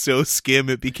got so skim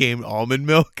it became almond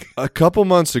milk? A couple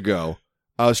months ago,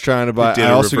 I was trying to buy. Did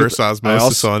a reverse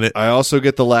osmosis on it. I also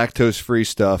get the lactose-free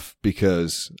stuff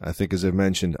because I think, as I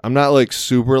mentioned, I'm not like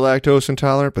super lactose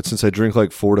intolerant, but since I drink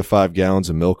like 4 to 5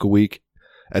 gallons of milk a week,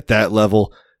 at that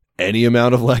level, any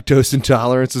amount of lactose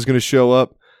intolerance is going to show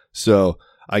up. So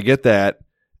I get that,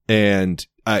 and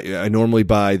I normally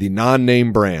buy the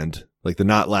non-name brand, like the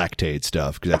not lactate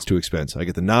stuff, because that's too expensive. I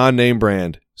get the non-name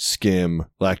brand skim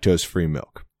lactose-free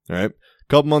milk. All right. A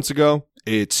couple months ago,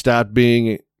 I stopped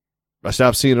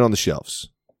seeing it on the shelves.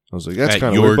 I was like, that's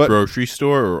kind of weird. At your grocery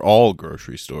store or all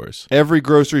grocery stores? Every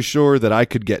grocery store that I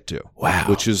could get to. Wow.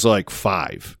 Which is like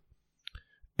 5.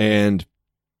 And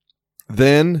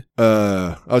then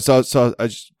I just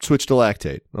switched to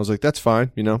lactate. I was like, that's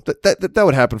fine. You know, that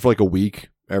would happen for like a week.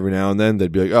 Every now and then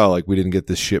they'd be like, oh, like we didn't get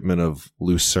this shipment of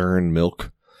Lucerne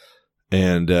milk.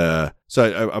 And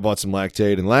so I bought some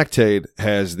lactate, and lactate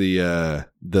has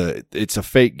it's a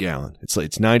fake gallon.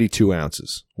 It's 92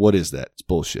 ounces. What is that? It's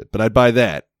bullshit. But I'd buy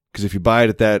that. Because if you buy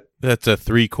it at that's a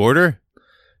 3/4?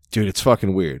 Dude, it's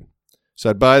fucking weird. So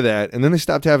I'd buy that, and then they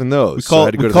stopped having those. We call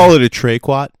it a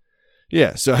Tray-Quat.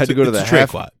 Yeah, so I had to go to the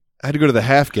half. I had to go to the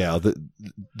half gal, the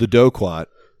Doquat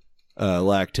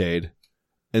lactate,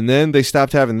 and then they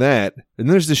stopped having that. And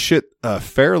there's this shit.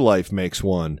 Fairlife makes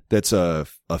one that's a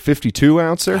 52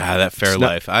 ouncer. That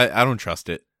Fairlife, I don't trust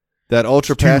it. That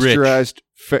ultra pasteurized.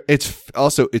 It's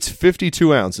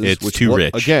 52 ounces. It's too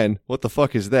rich. Again, what the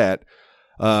fuck is that?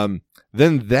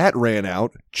 Then that ran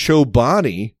out.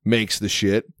 Chobani makes the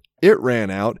shit. It ran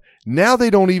out. Now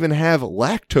they don't even have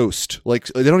lactose. Like,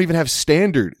 they don't even have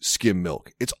standard skim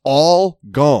milk. It's all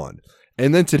gone.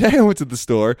 And then today I went to the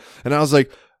store and I was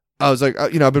like, I've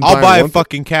been I'll buying buy a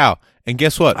fucking cow. And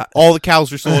guess what? All the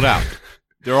cows are sold out.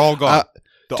 They're all gone.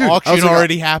 The auction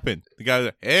already happened. The guy was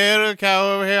like, hey, there's a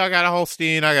cow over here. I got a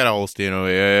Holstein over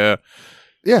here.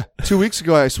 Yeah, 2 weeks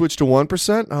ago I switched to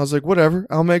 1%. I was like, whatever,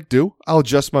 I'll make do. I'll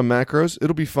adjust my macros.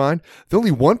 It'll be fine. The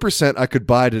only 1% I could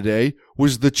buy today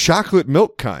was the chocolate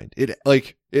milk kind.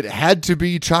 It had to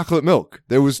be chocolate milk.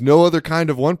 There was no other kind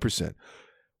of 1%.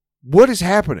 What is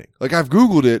happening? Like, I've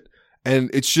Googled it, and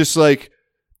it's just like,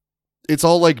 it's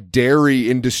all like dairy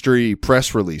industry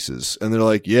press releases. And they're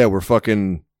like, yeah, we're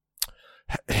fucking,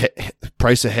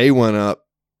 price of hay went up,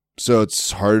 so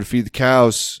it's harder to feed the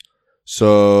cows.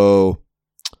 So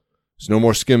there's no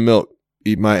more skim milk.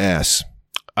 Eat my ass.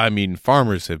 I mean,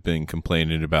 farmers have been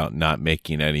complaining about not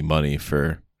making any money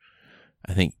for,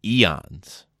 I think,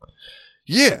 eons.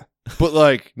 Yeah, but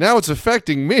like now it's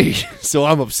affecting me, so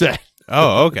I'm upset.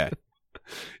 Oh, okay.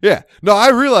 Yeah. No, I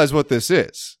realize what this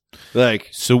is. Like,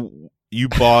 so you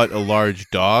bought a large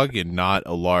dog and not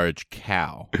a large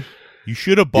cow. You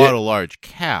should have bought a large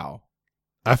cow.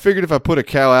 I figured if I put a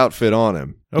cow outfit on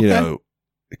him, you know,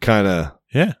 kind of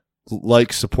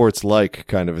like supports like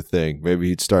kind of a thing. Maybe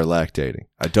he'd start lactating.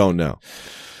 I don't know.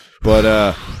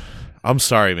 But I'm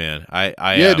sorry, man.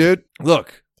 Dude.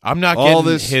 Look, I'm not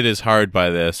getting hit as hard by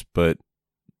this, but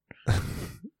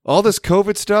all this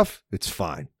COVID stuff, it's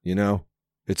fine. You know,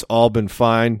 it's all been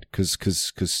fine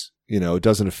because you know it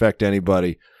doesn't affect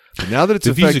anybody. But now that it's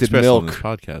affected milk, on this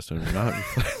podcast are not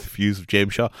the views of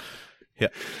James Shaw. Yeah.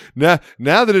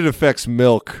 Now that it affects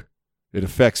milk, it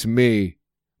affects me.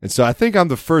 And so I think I'm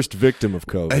the first victim of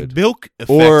COVID. And milk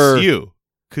affects you.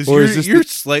 Because you're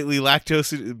slightly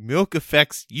lactose. Milk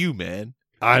affects you, man.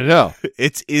 I know.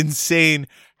 It's insane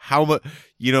how much,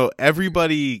 you know,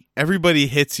 everybody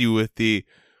hits you with the,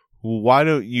 well, why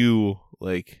don't you,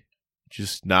 like,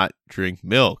 just not drink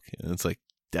milk? And it's like,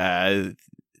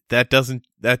 that doesn't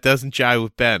jive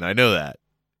with Ben. I know that.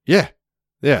 Yeah.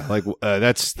 Yeah. Like,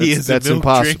 that's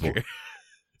impossible. Drinker.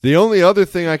 The only other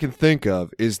thing I can think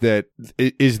of is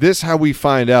this how we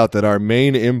find out that our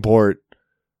main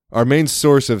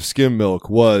source of skim milk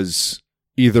was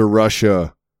either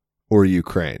Russia or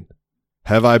Ukraine?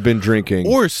 Have I been drinking?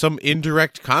 Or some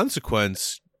indirect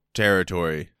consequence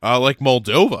territory, like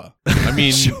Moldova. I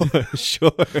mean, sure.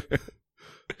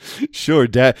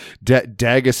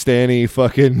 Dagestani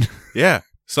fucking. Yeah.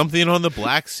 Something on the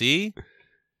Black Sea.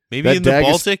 Maybe in the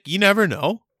Baltic. You never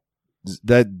know.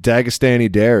 That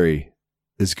Dagestani dairy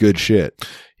is good shit.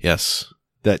 Yes.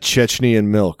 That Chechnyan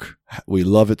milk. We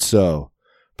love it so.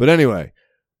 But anyway,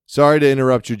 sorry to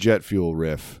interrupt your jet fuel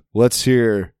riff. Let's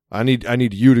hear. I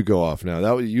need you to go off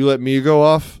now. You let me go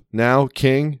off now,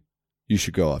 King. You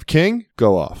should go off. King,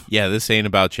 go off. Yeah, this ain't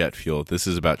about jet fuel. This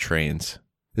is about trains.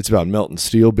 It's about melting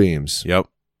steel beams. Yep.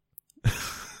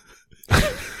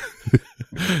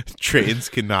 Trains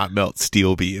cannot melt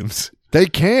steel beams. They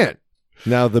can't.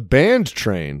 Now, the band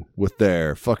train with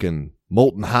their fucking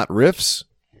molten hot riffs.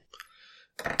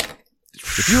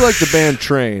 If you like the band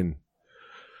train,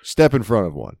 step in front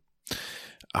of one.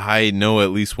 I know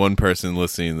at least one person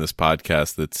listening to this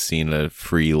podcast that's seen a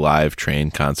free live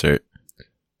train concert.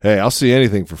 Hey, I'll see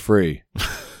anything for free. I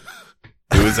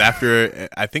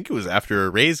think it was after a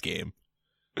Rays game.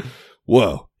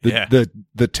 Whoa.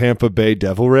 The Tampa Bay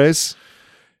Devil Rays?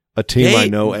 a team I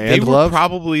know and they were love.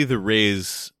 probably the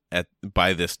Rays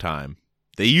by this time.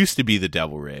 They used to be the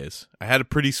Devil Rays. I had a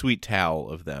pretty sweet towel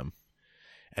of them.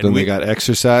 And then they got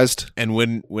exercised. And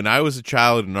when I was a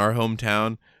child in our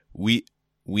hometown, we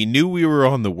knew we were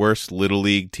on the worst Little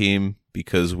League team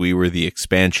because we were the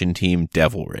expansion team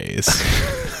Devil Rays.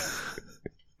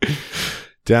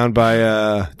 down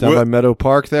by Meadow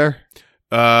Park there?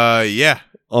 Yeah.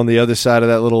 On the other side of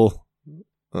that little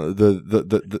the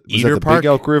was Eater that the Park? Big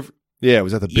Elk River? Yeah,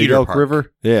 was that the Big Eater Elk Park.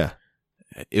 River? Yeah.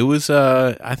 It was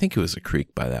I think it was a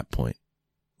creek by that point.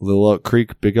 Little Elk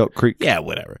Creek, Big Elk Creek. Yeah,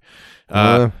 whatever.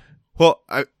 Well,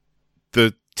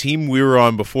 the team we were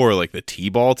on before, like the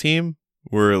T-ball team,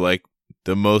 were like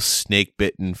the most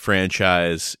snake-bitten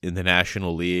franchise in the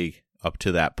National League up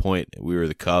to that point. We were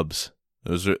the Cubs.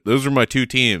 Those were my two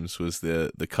teams. Was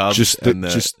the Cubs just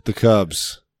the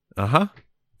Cubs.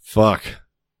 Fuck.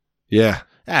 Yeah.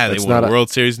 They won the World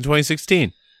Series in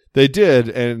 2016. They did,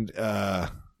 and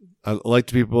a lot of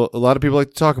people like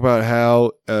to talk about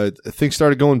how things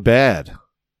started going bad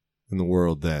in the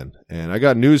world then. And I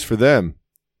got news for them.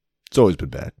 It's always been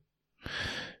bad.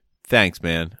 Thanks,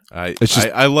 man.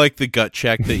 I like the gut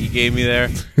check that you gave me there.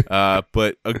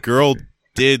 But a girl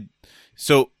did.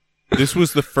 So this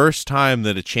was the first time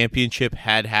that a championship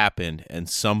had happened, and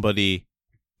somebody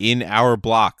in our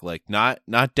block, like not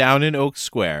down in Oak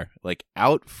Square, like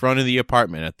out front of the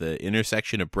apartment at the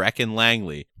intersection of Breck and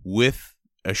Langley, with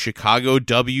a Chicago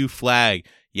W flag,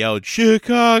 yelled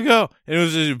 "Chicago," and it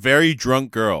was a very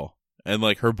drunk girl, and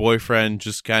like her boyfriend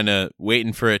just kind of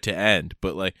waiting for it to end,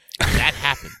 but like that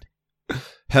happened.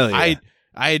 Hell yeah.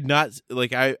 I had not,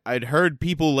 like, I'd heard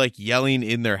people like yelling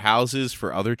in their houses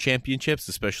for other championships,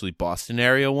 especially Boston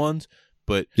area ones,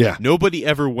 but nobody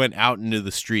ever went out into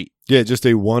the street. Yeah, just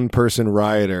a one-person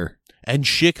rioter. And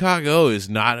Chicago is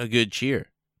not a good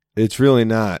cheer. It's really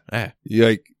not.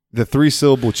 Like the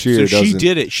 3-syllable cheer. So she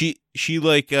did it. She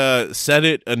like said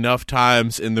it enough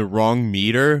times in the wrong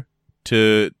meter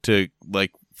to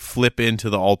like flip into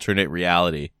the alternate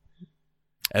reality.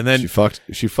 And then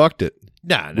she fucked it.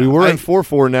 No, we were in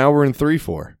 4-4. Now we're in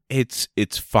 3-4.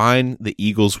 It's fine. The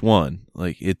Eagles won.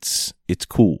 Like it's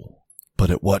cool.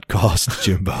 But at what cost,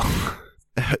 Jimbo?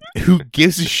 Who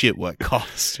gives a shit what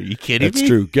cost? Are you kidding me? That's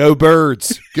true. Go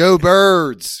Birds. Go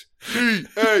Birds.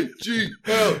 Eagles.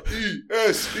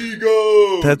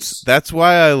 Eagles. That's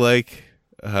why I like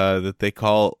that they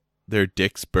call their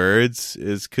dicks birds,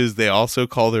 is because they also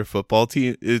call their football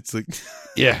team. It's like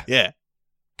yeah.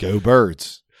 Go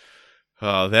Birds.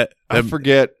 Oh, I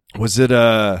forget. Was it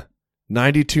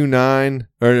 92.9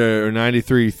 or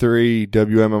 93.3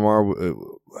 WMMR?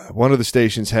 One of the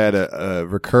stations had a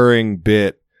recurring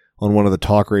bit on one of the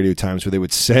talk radio times where they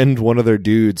would send one of their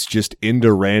dudes just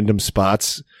into random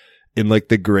spots in like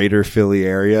the greater Philly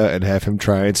area and have him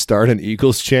try and start an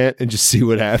Eagles chant and just see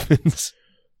what happens.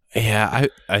 Yeah,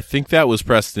 I think that was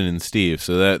Preston and Steve.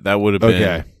 So that would have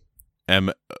been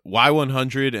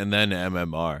Y100 and then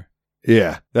MMR.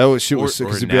 Yeah, that was shit. Was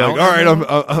because he'd be like, "All right,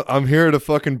 I'm here at a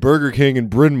fucking Burger King in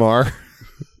Bryn Mawr.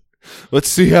 Let's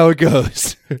see how it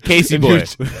goes." Casey boy,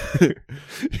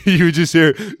 you would just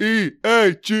hear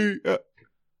EAG.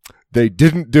 They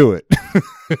didn't do it.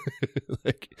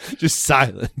 Like just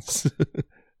silence.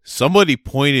 Somebody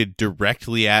pointed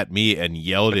directly at me and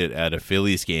yelled it at a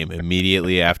Phillies game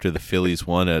immediately after the Phillies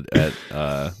won at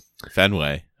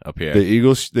Fenway up here. The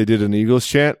Eagles. They did an Eagles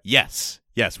chant.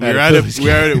 Yes, we were at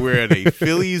a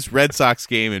Phillies Red Sox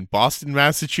game in Boston,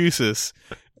 Massachusetts,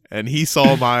 and he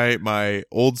saw my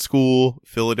old school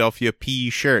Philadelphia P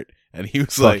shirt, and he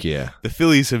was like, yeah. "The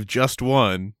Phillies have just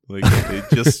won. Like they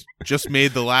just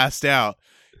made the last out.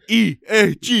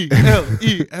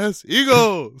 EAGLES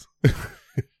Eagles."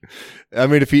 I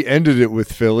mean, if he ended it with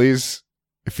Phillies,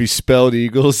 if he spelled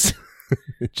Eagles,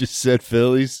 it just said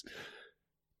Phillies,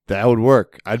 that would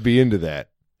work. I'd be into that.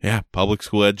 Yeah, public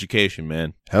school education,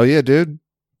 man. Hell yeah, dude.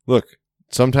 Look,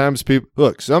 sometimes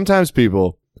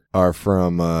people are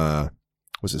from,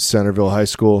 was it Centerville High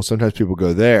School? Sometimes people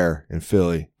go there in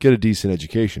Philly, get a decent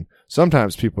education.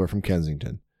 Sometimes people are from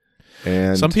Kensington.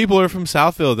 And some people are from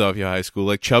South Philadelphia High School,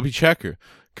 like Chubby Checker.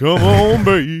 Come on,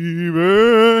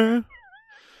 baby.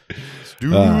 Let's do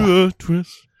the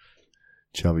twist.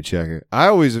 Chubby Checker.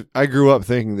 I grew up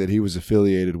thinking that he was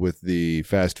affiliated with the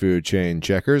fast food chain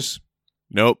Checkers.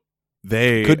 Nope.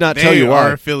 They could not tell you why.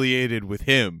 Are affiliated with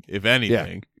him, if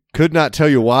anything. Yeah. Could not tell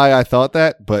you why I thought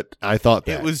that, but I thought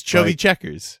that. It was Chubby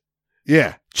Checkers.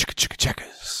 Yeah.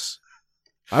 Checkers.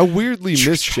 I weirdly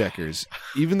miss Checkers,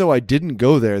 even though I didn't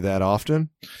go there that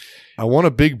often. I want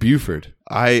a Big Buford.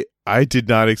 I did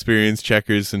not experience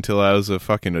Checkers until I was a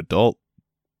fucking adult.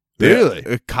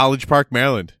 Really? College Park,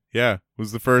 Maryland. Yeah,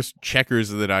 was the first Checkers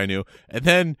that I knew. And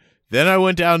then I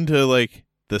went down to like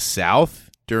the South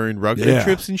during rugby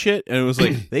trips and shit, and it was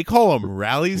like they call them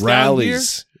rallies down here.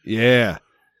 Yeah.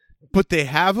 But they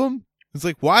have them. It's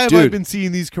like, why have I been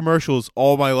seeing these commercials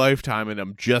all my lifetime and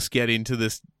I'm just getting to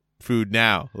this food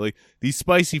now? Like these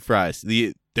spicy fries,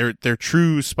 they're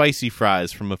true spicy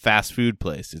fries from a fast food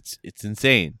place. It's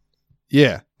insane.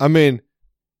 Yeah. I mean,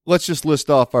 let's just list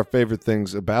off our favorite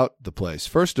things about the place.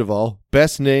 First of all,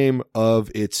 best name of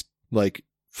its like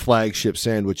flagship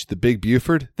sandwich, the Big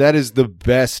Buford. That is the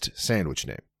best sandwich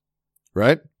name.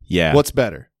 Right? Yeah. What's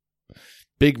better?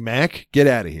 Big Mac? Get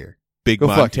out of here. Big Go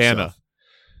Montana.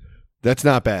 That's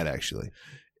not bad, actually.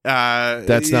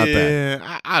 That's not bad.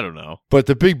 I don't know. But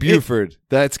the Big Buford,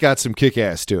 that's got some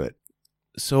kick-ass to it.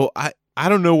 So I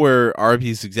don't know where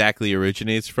Arby's exactly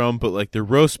originates from, but like the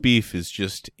roast beef is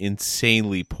just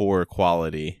insanely poor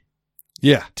quality.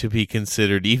 Yeah. To be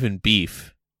considered even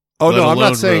beef. Oh, no, I'm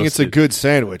not saying it's a good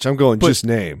sandwich. I'm going just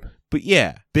name. But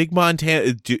yeah, Big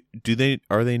Montana,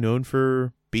 are they known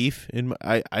for beef?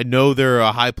 I know they're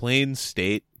a High Plains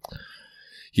state.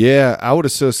 Yeah, I would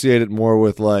associate it more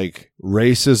with like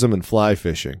racism and fly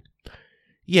fishing.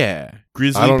 Yeah,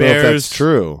 grizzly I don't bears. know if that's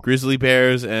true. Grizzly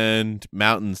bears and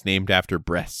mountains named after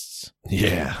breasts.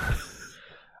 Yeah,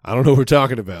 I don't know what we're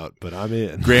talking about, but I'm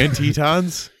in. Grand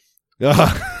Tetons.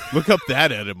 Look up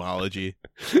that etymology.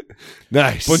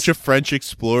 Nice. Bunch of French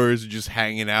explorers just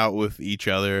hanging out with each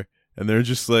other, and they're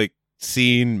just like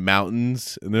seeing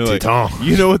mountains, and they're like, Teton.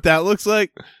 "You know what that looks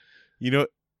like? You know."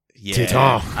 Yeah,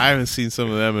 Teton. I haven't seen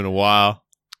some of them in a while.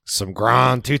 Some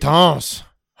Grand Tetons.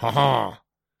 Ha.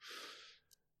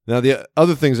 Now, the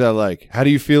other things I like. How do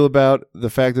you feel about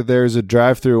the fact that there is a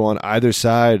drive-through on either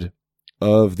side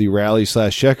of the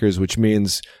rally/Checkers, which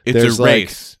means it's there's a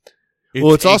race.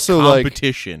 It's also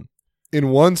competition. In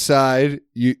one side,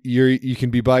 you can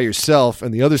be by yourself,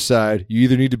 and the other side, you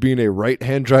either need to be in a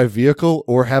right-hand drive vehicle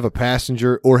or have a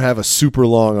passenger or have a super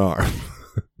long arm.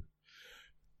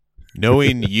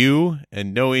 Knowing you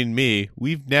and knowing me,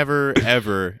 we've never,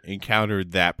 ever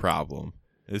encountered that problem.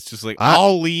 It's just like,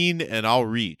 I'll lean and I'll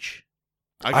reach.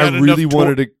 I really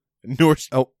wanted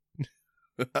to...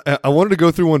 I wanted to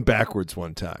go through one backwards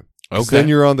one time. Okay. Then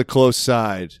you're on the close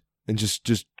side and just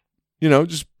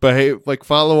behave, like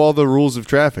follow all the rules of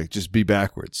traffic. Just be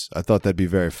backwards. I thought that'd be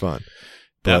very fun.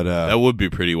 But that would be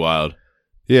pretty wild.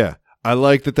 Yeah. I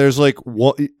like that there's like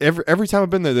one, every time I've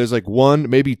been there's like one,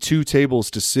 maybe two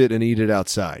tables to sit and eat it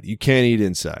outside. You can't eat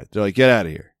inside. They're like, get out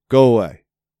of here. Go away.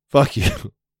 Fuck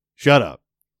you. Shut up.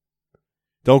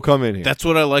 Don't come in here. That's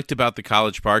what I liked about the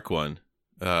College Park one.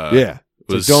 Yeah.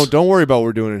 So don't worry about what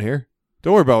we're doing in here.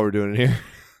 Don't worry about what we're doing in here.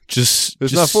 Just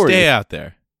stay out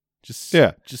there. Just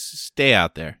stay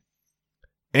out there.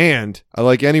 And I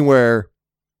like anywhere,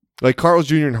 like Carl's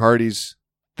Jr. and Hardee's,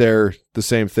 they're the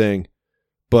same thing.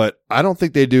 But I don't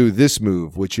think they do this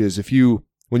move, which is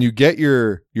when you get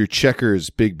your Checkers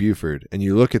Big Buford and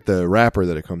you look at the wrapper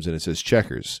that it comes in, it says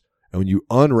Checkers. And when you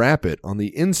unwrap it on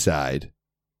the inside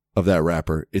of that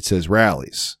wrapper, it says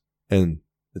Rallies. And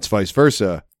it's vice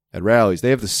versa at Rallies.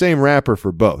 They have the same wrapper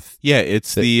for both. Yeah,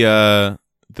 it's the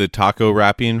taco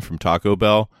wrapping from Taco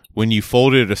Bell. When you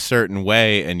fold it a certain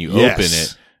way and you open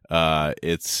it,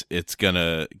 it's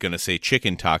gonna say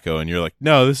chicken taco, and you're like,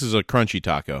 no, this is a crunchy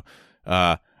taco.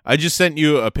 I just sent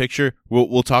you a picture.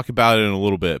 We'll talk about it in a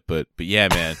little bit, but yeah,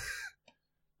 man.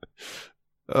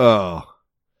 Oh,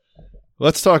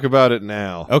 let's talk about it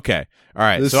now. Okay, all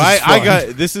right.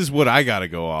 This is what I got to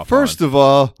go off. First of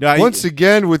all, once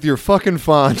again with your fucking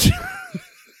font.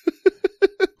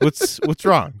 What's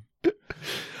wrong?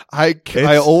 I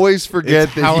always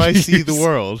forget that how I see the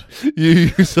world.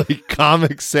 You use like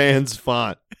Comic Sans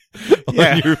font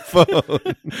on your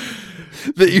phone.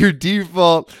 That your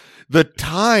default.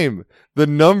 The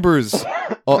numbers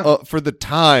for the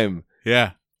time.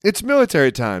 Yeah. It's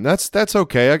military time. That's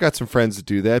okay. I got some friends that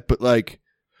do that, but like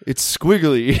it's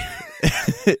squiggly.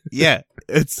 Yeah.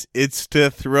 It's to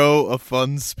throw a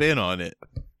fun spin on it.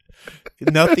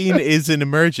 Nothing is an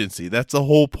emergency. That's the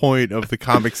whole point of the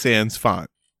Comic Sans font.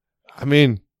 I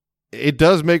mean, it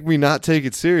does make me not take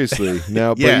it seriously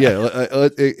now,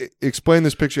 but explain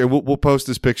this picture. We'll post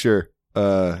this picture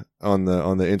on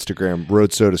the Instagram,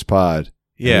 Road Sodas Pod.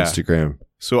 Yeah, Instagram.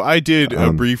 So I did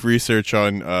a brief research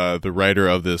on the writer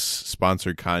of this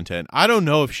sponsored content. I don't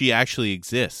know if she actually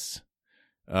exists,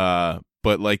 but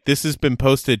like this has been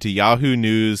posted to Yahoo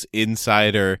News,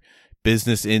 Insider,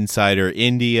 Business Insider,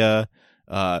 India,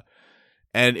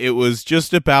 and it was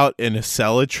just about an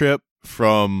Acela trip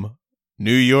from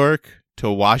New York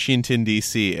to Washington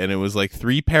D.C. and it was like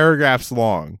 3 paragraphs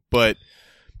long, but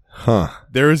Huh.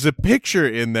 There is a picture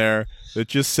in there that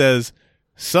just says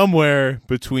somewhere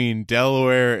between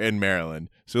Delaware and Maryland.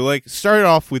 So, like, start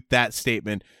off with that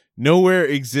statement. Nowhere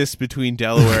exists between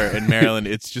Delaware and Maryland.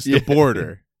 It's just a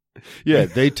border. Yeah,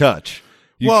 they touch.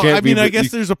 I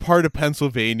guess there's a part of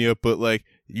Pennsylvania, but, like,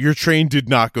 your train did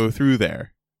not go through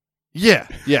there. Yeah.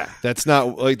 That's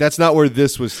not where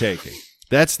this was taking.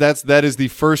 That is the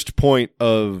first point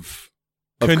of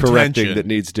correcting that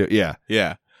needs to. Yeah.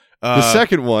 The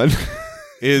second one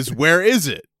is, where is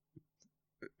it?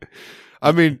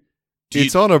 I mean,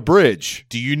 it's on a bridge.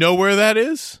 Do you know where that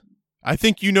is? I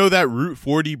think you know that Route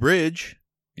 40 bridge.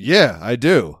 Yeah, I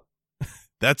do.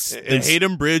 That's the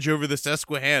Hayden Bridge over the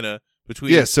Susquehanna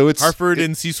between Hartford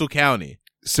and Cecil County.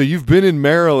 So you've been in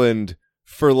Maryland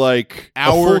for like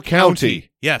a full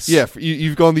county. Yes. Yeah,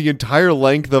 you've gone the entire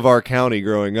length of our county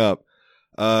growing up,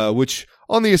 which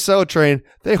on the Acela train,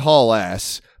 they haul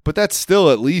ass, but that's still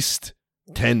at least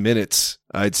 10 minutes,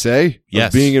 I'd say,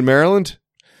 of being in Maryland.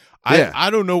 Yeah. I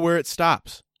don't know where it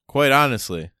stops, quite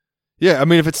honestly. Yeah, I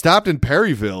mean, if it stopped in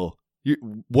Perryville,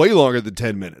 way longer than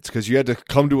 10 minutes because you had to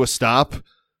come to a stop,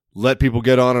 let people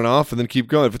get on and off, and then keep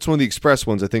going. If it's one of the express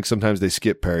ones, I think sometimes they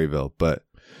skip Perryville, but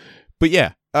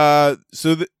yeah. So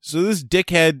this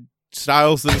dickhead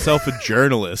styles himself a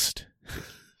journalist.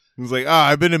 He's like,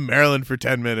 I've been in Maryland for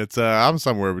 10 minutes. I'm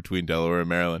somewhere between Delaware and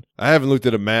Maryland. I haven't looked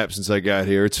at a map since I got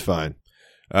here. It's fine.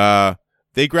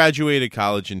 They graduated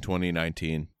college in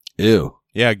 2019. Ew.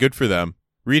 Yeah, good for them.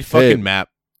 Read fucking map.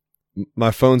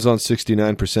 My phone's on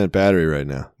 69% battery right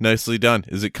now. Nicely done.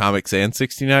 Is it Comic Sans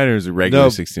 69 or is it regular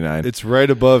 69? It's right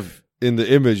above, in the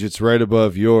image, it's right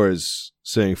above yours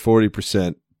saying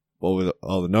 40%. Over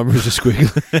all the numbers are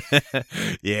squiggly.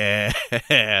 Yeah,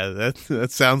 that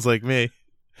sounds like me.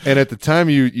 And at the time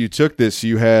you took this,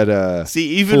 you had see,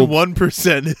 even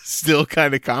 1% is still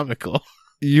kind of comical.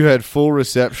 You had full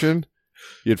reception,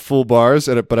 you had full bars,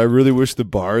 but I really wish the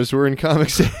bars were in Comic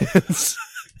Sans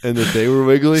and that they were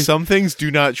wiggly. Some things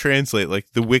do not translate, like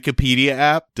the Wikipedia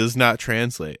app does not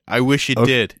translate. I wish it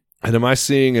did. And am I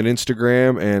seeing an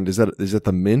Instagram? And is that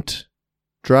the Mint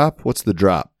drop? What's the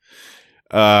drop?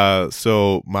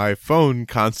 So my phone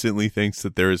constantly thinks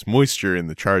that there is moisture in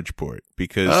the charge port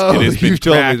because it has been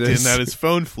cracked and that is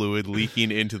phone fluid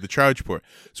leaking into the charge port.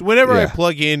 So whenever I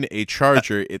plug in a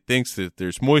charger, it thinks that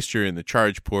there's moisture in the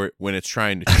charge port when it's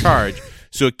trying to charge.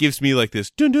 So it gives me like this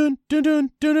dun dun dun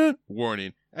dun dun dun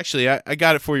warning. Actually, I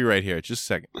got it for you right here. Just a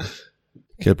second.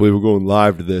 Can't believe we're going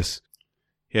live to this.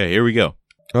 Yeah, here we go.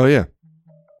 Oh yeah.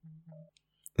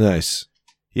 Nice.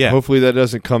 Yeah. Hopefully that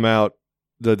doesn't come out.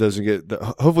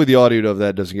 Hopefully the audio of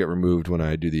that doesn't get removed when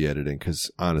I do the editing,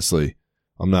 because honestly,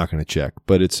 I'm not going to check.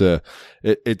 But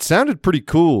it sounded pretty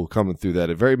cool coming through that.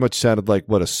 It very much sounded like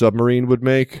what a submarine would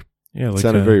make. Yeah, like it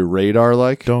sounded very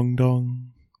radar-like. Dong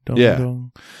dong, dong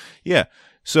dong. Yeah.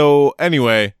 So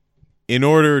anyway, in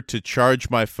order to charge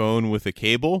my phone with a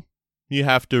cable, you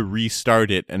have to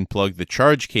restart it and plug the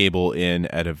charge cable in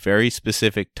at a very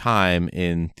specific time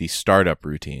in the startup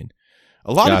routine.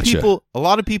 A lot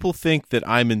of people think that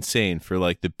I'm insane for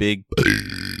like the big,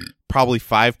 probably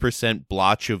 5%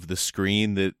 blotch of the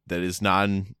screen that is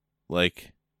non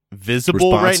like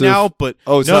visible responsive right now. But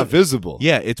it's not visible.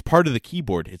 Yeah, it's part of the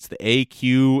keyboard. It's the A,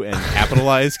 Q, and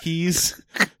capitalized keys,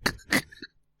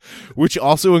 which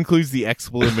also includes the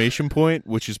exclamation point,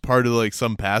 which is part of like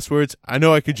some passwords. I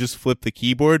know I could just flip the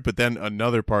keyboard, but then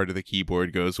another part of the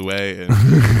keyboard goes away.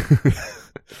 And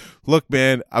look,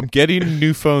 man, I'm getting a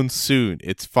new phone soon.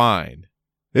 It's fine.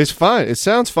 It's fine. It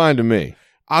sounds fine to me.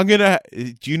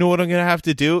 Do you know what I'm going to have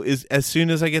to do? Is as soon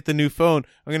as I get the new phone,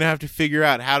 I'm going to have to figure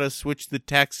out how to switch the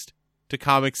text to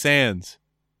Comic Sans.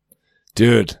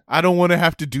 Dude. I don't want to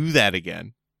have to do that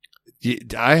again.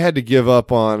 I had to give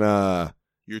up on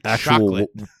your chocolate.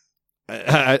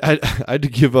 I had to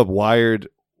give up wired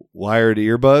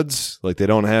earbuds. Like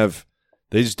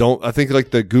they just don't. I think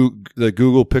like the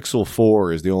Google Pixel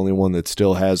 4 is the only one that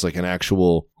still has like an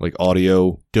actual like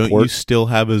audio. Don't port. You still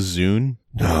have a Zune?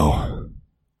 No.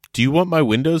 Do you want my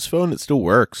Windows phone? It still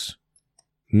works.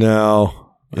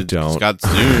 No, I don't. It's got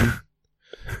Zune.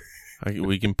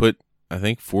 We can put, I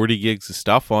think, 40 gigs of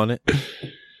stuff on it.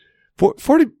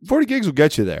 40 gigs will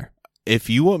get you there. If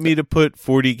you want me to put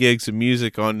 40 gigs of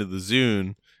music onto the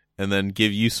Zune and then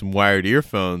give you some wired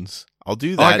earphones, I'll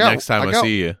do that next time I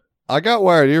see you. I got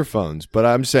wired earphones, but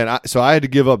I'm saying, so I had to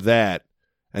give up that,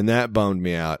 and that bummed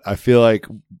me out. I feel like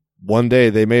one day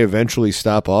they may eventually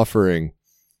stop offering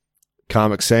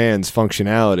Comic Sans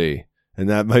functionality, and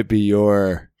that might be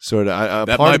your sort of.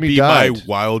 That might be my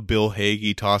Wild Bill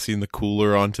Hagee tossing the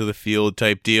cooler onto the field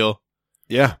type deal.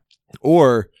 Yeah,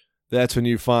 or that's when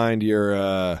you find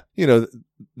your,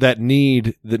 that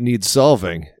need that needs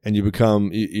solving, and you become,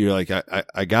 you're like,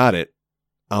 I got it.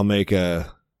 I'll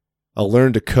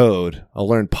learn to code. I'll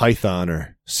learn Python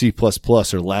or C++ or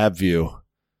LabVIEW,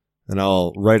 and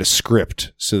I'll write a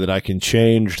script so that I can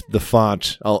change the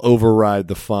font. I'll override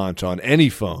the font on any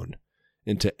phone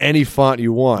into any font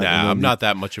you want. Nah, I'm not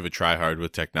that much of a tryhard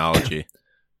with technology.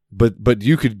 But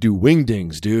you could do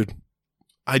wingdings, dude.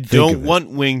 I don't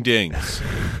want wingdings.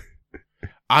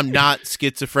 I'm not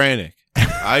schizophrenic.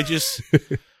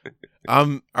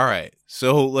 I'm all right.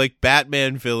 So like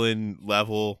Batman villain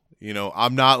level,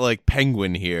 I'm not like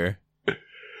Penguin here.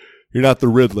 You're not the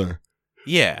Riddler.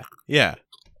 Yeah.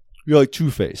 You're like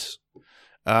Two-Face.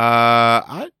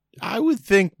 I would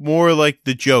think more like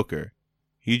the Joker.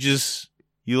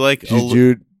 You like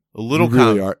dude, a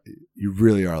little. You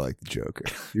really are like the Joker.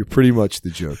 You're pretty much the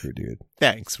Joker, dude.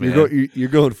 Thanks, man. You're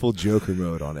going full Joker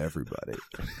mode on everybody.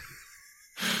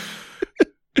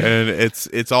 And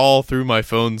it's all through my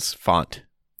phone's font.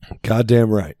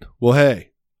 Goddamn right. Well,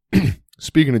 hey,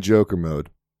 speaking of Joker mode,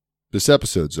 this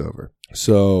episode's over.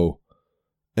 So,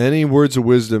 any words of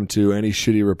wisdom to any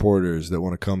shitty reporters that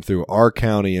want to come through our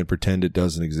county and pretend it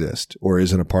doesn't exist or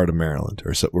isn't a part of Maryland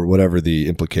or whatever the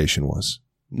implication was?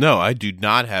 No, I do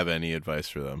not have any advice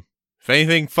for them. If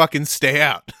anything, fucking stay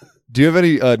out. Do you have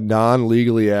any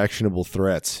non-legally actionable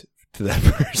threats to that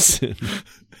person?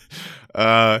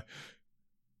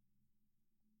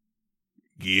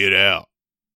 Get out.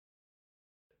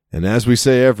 And as we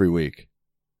say every week,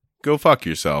 go fuck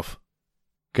yourself.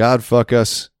 God fuck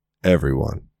us,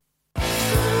 everyone.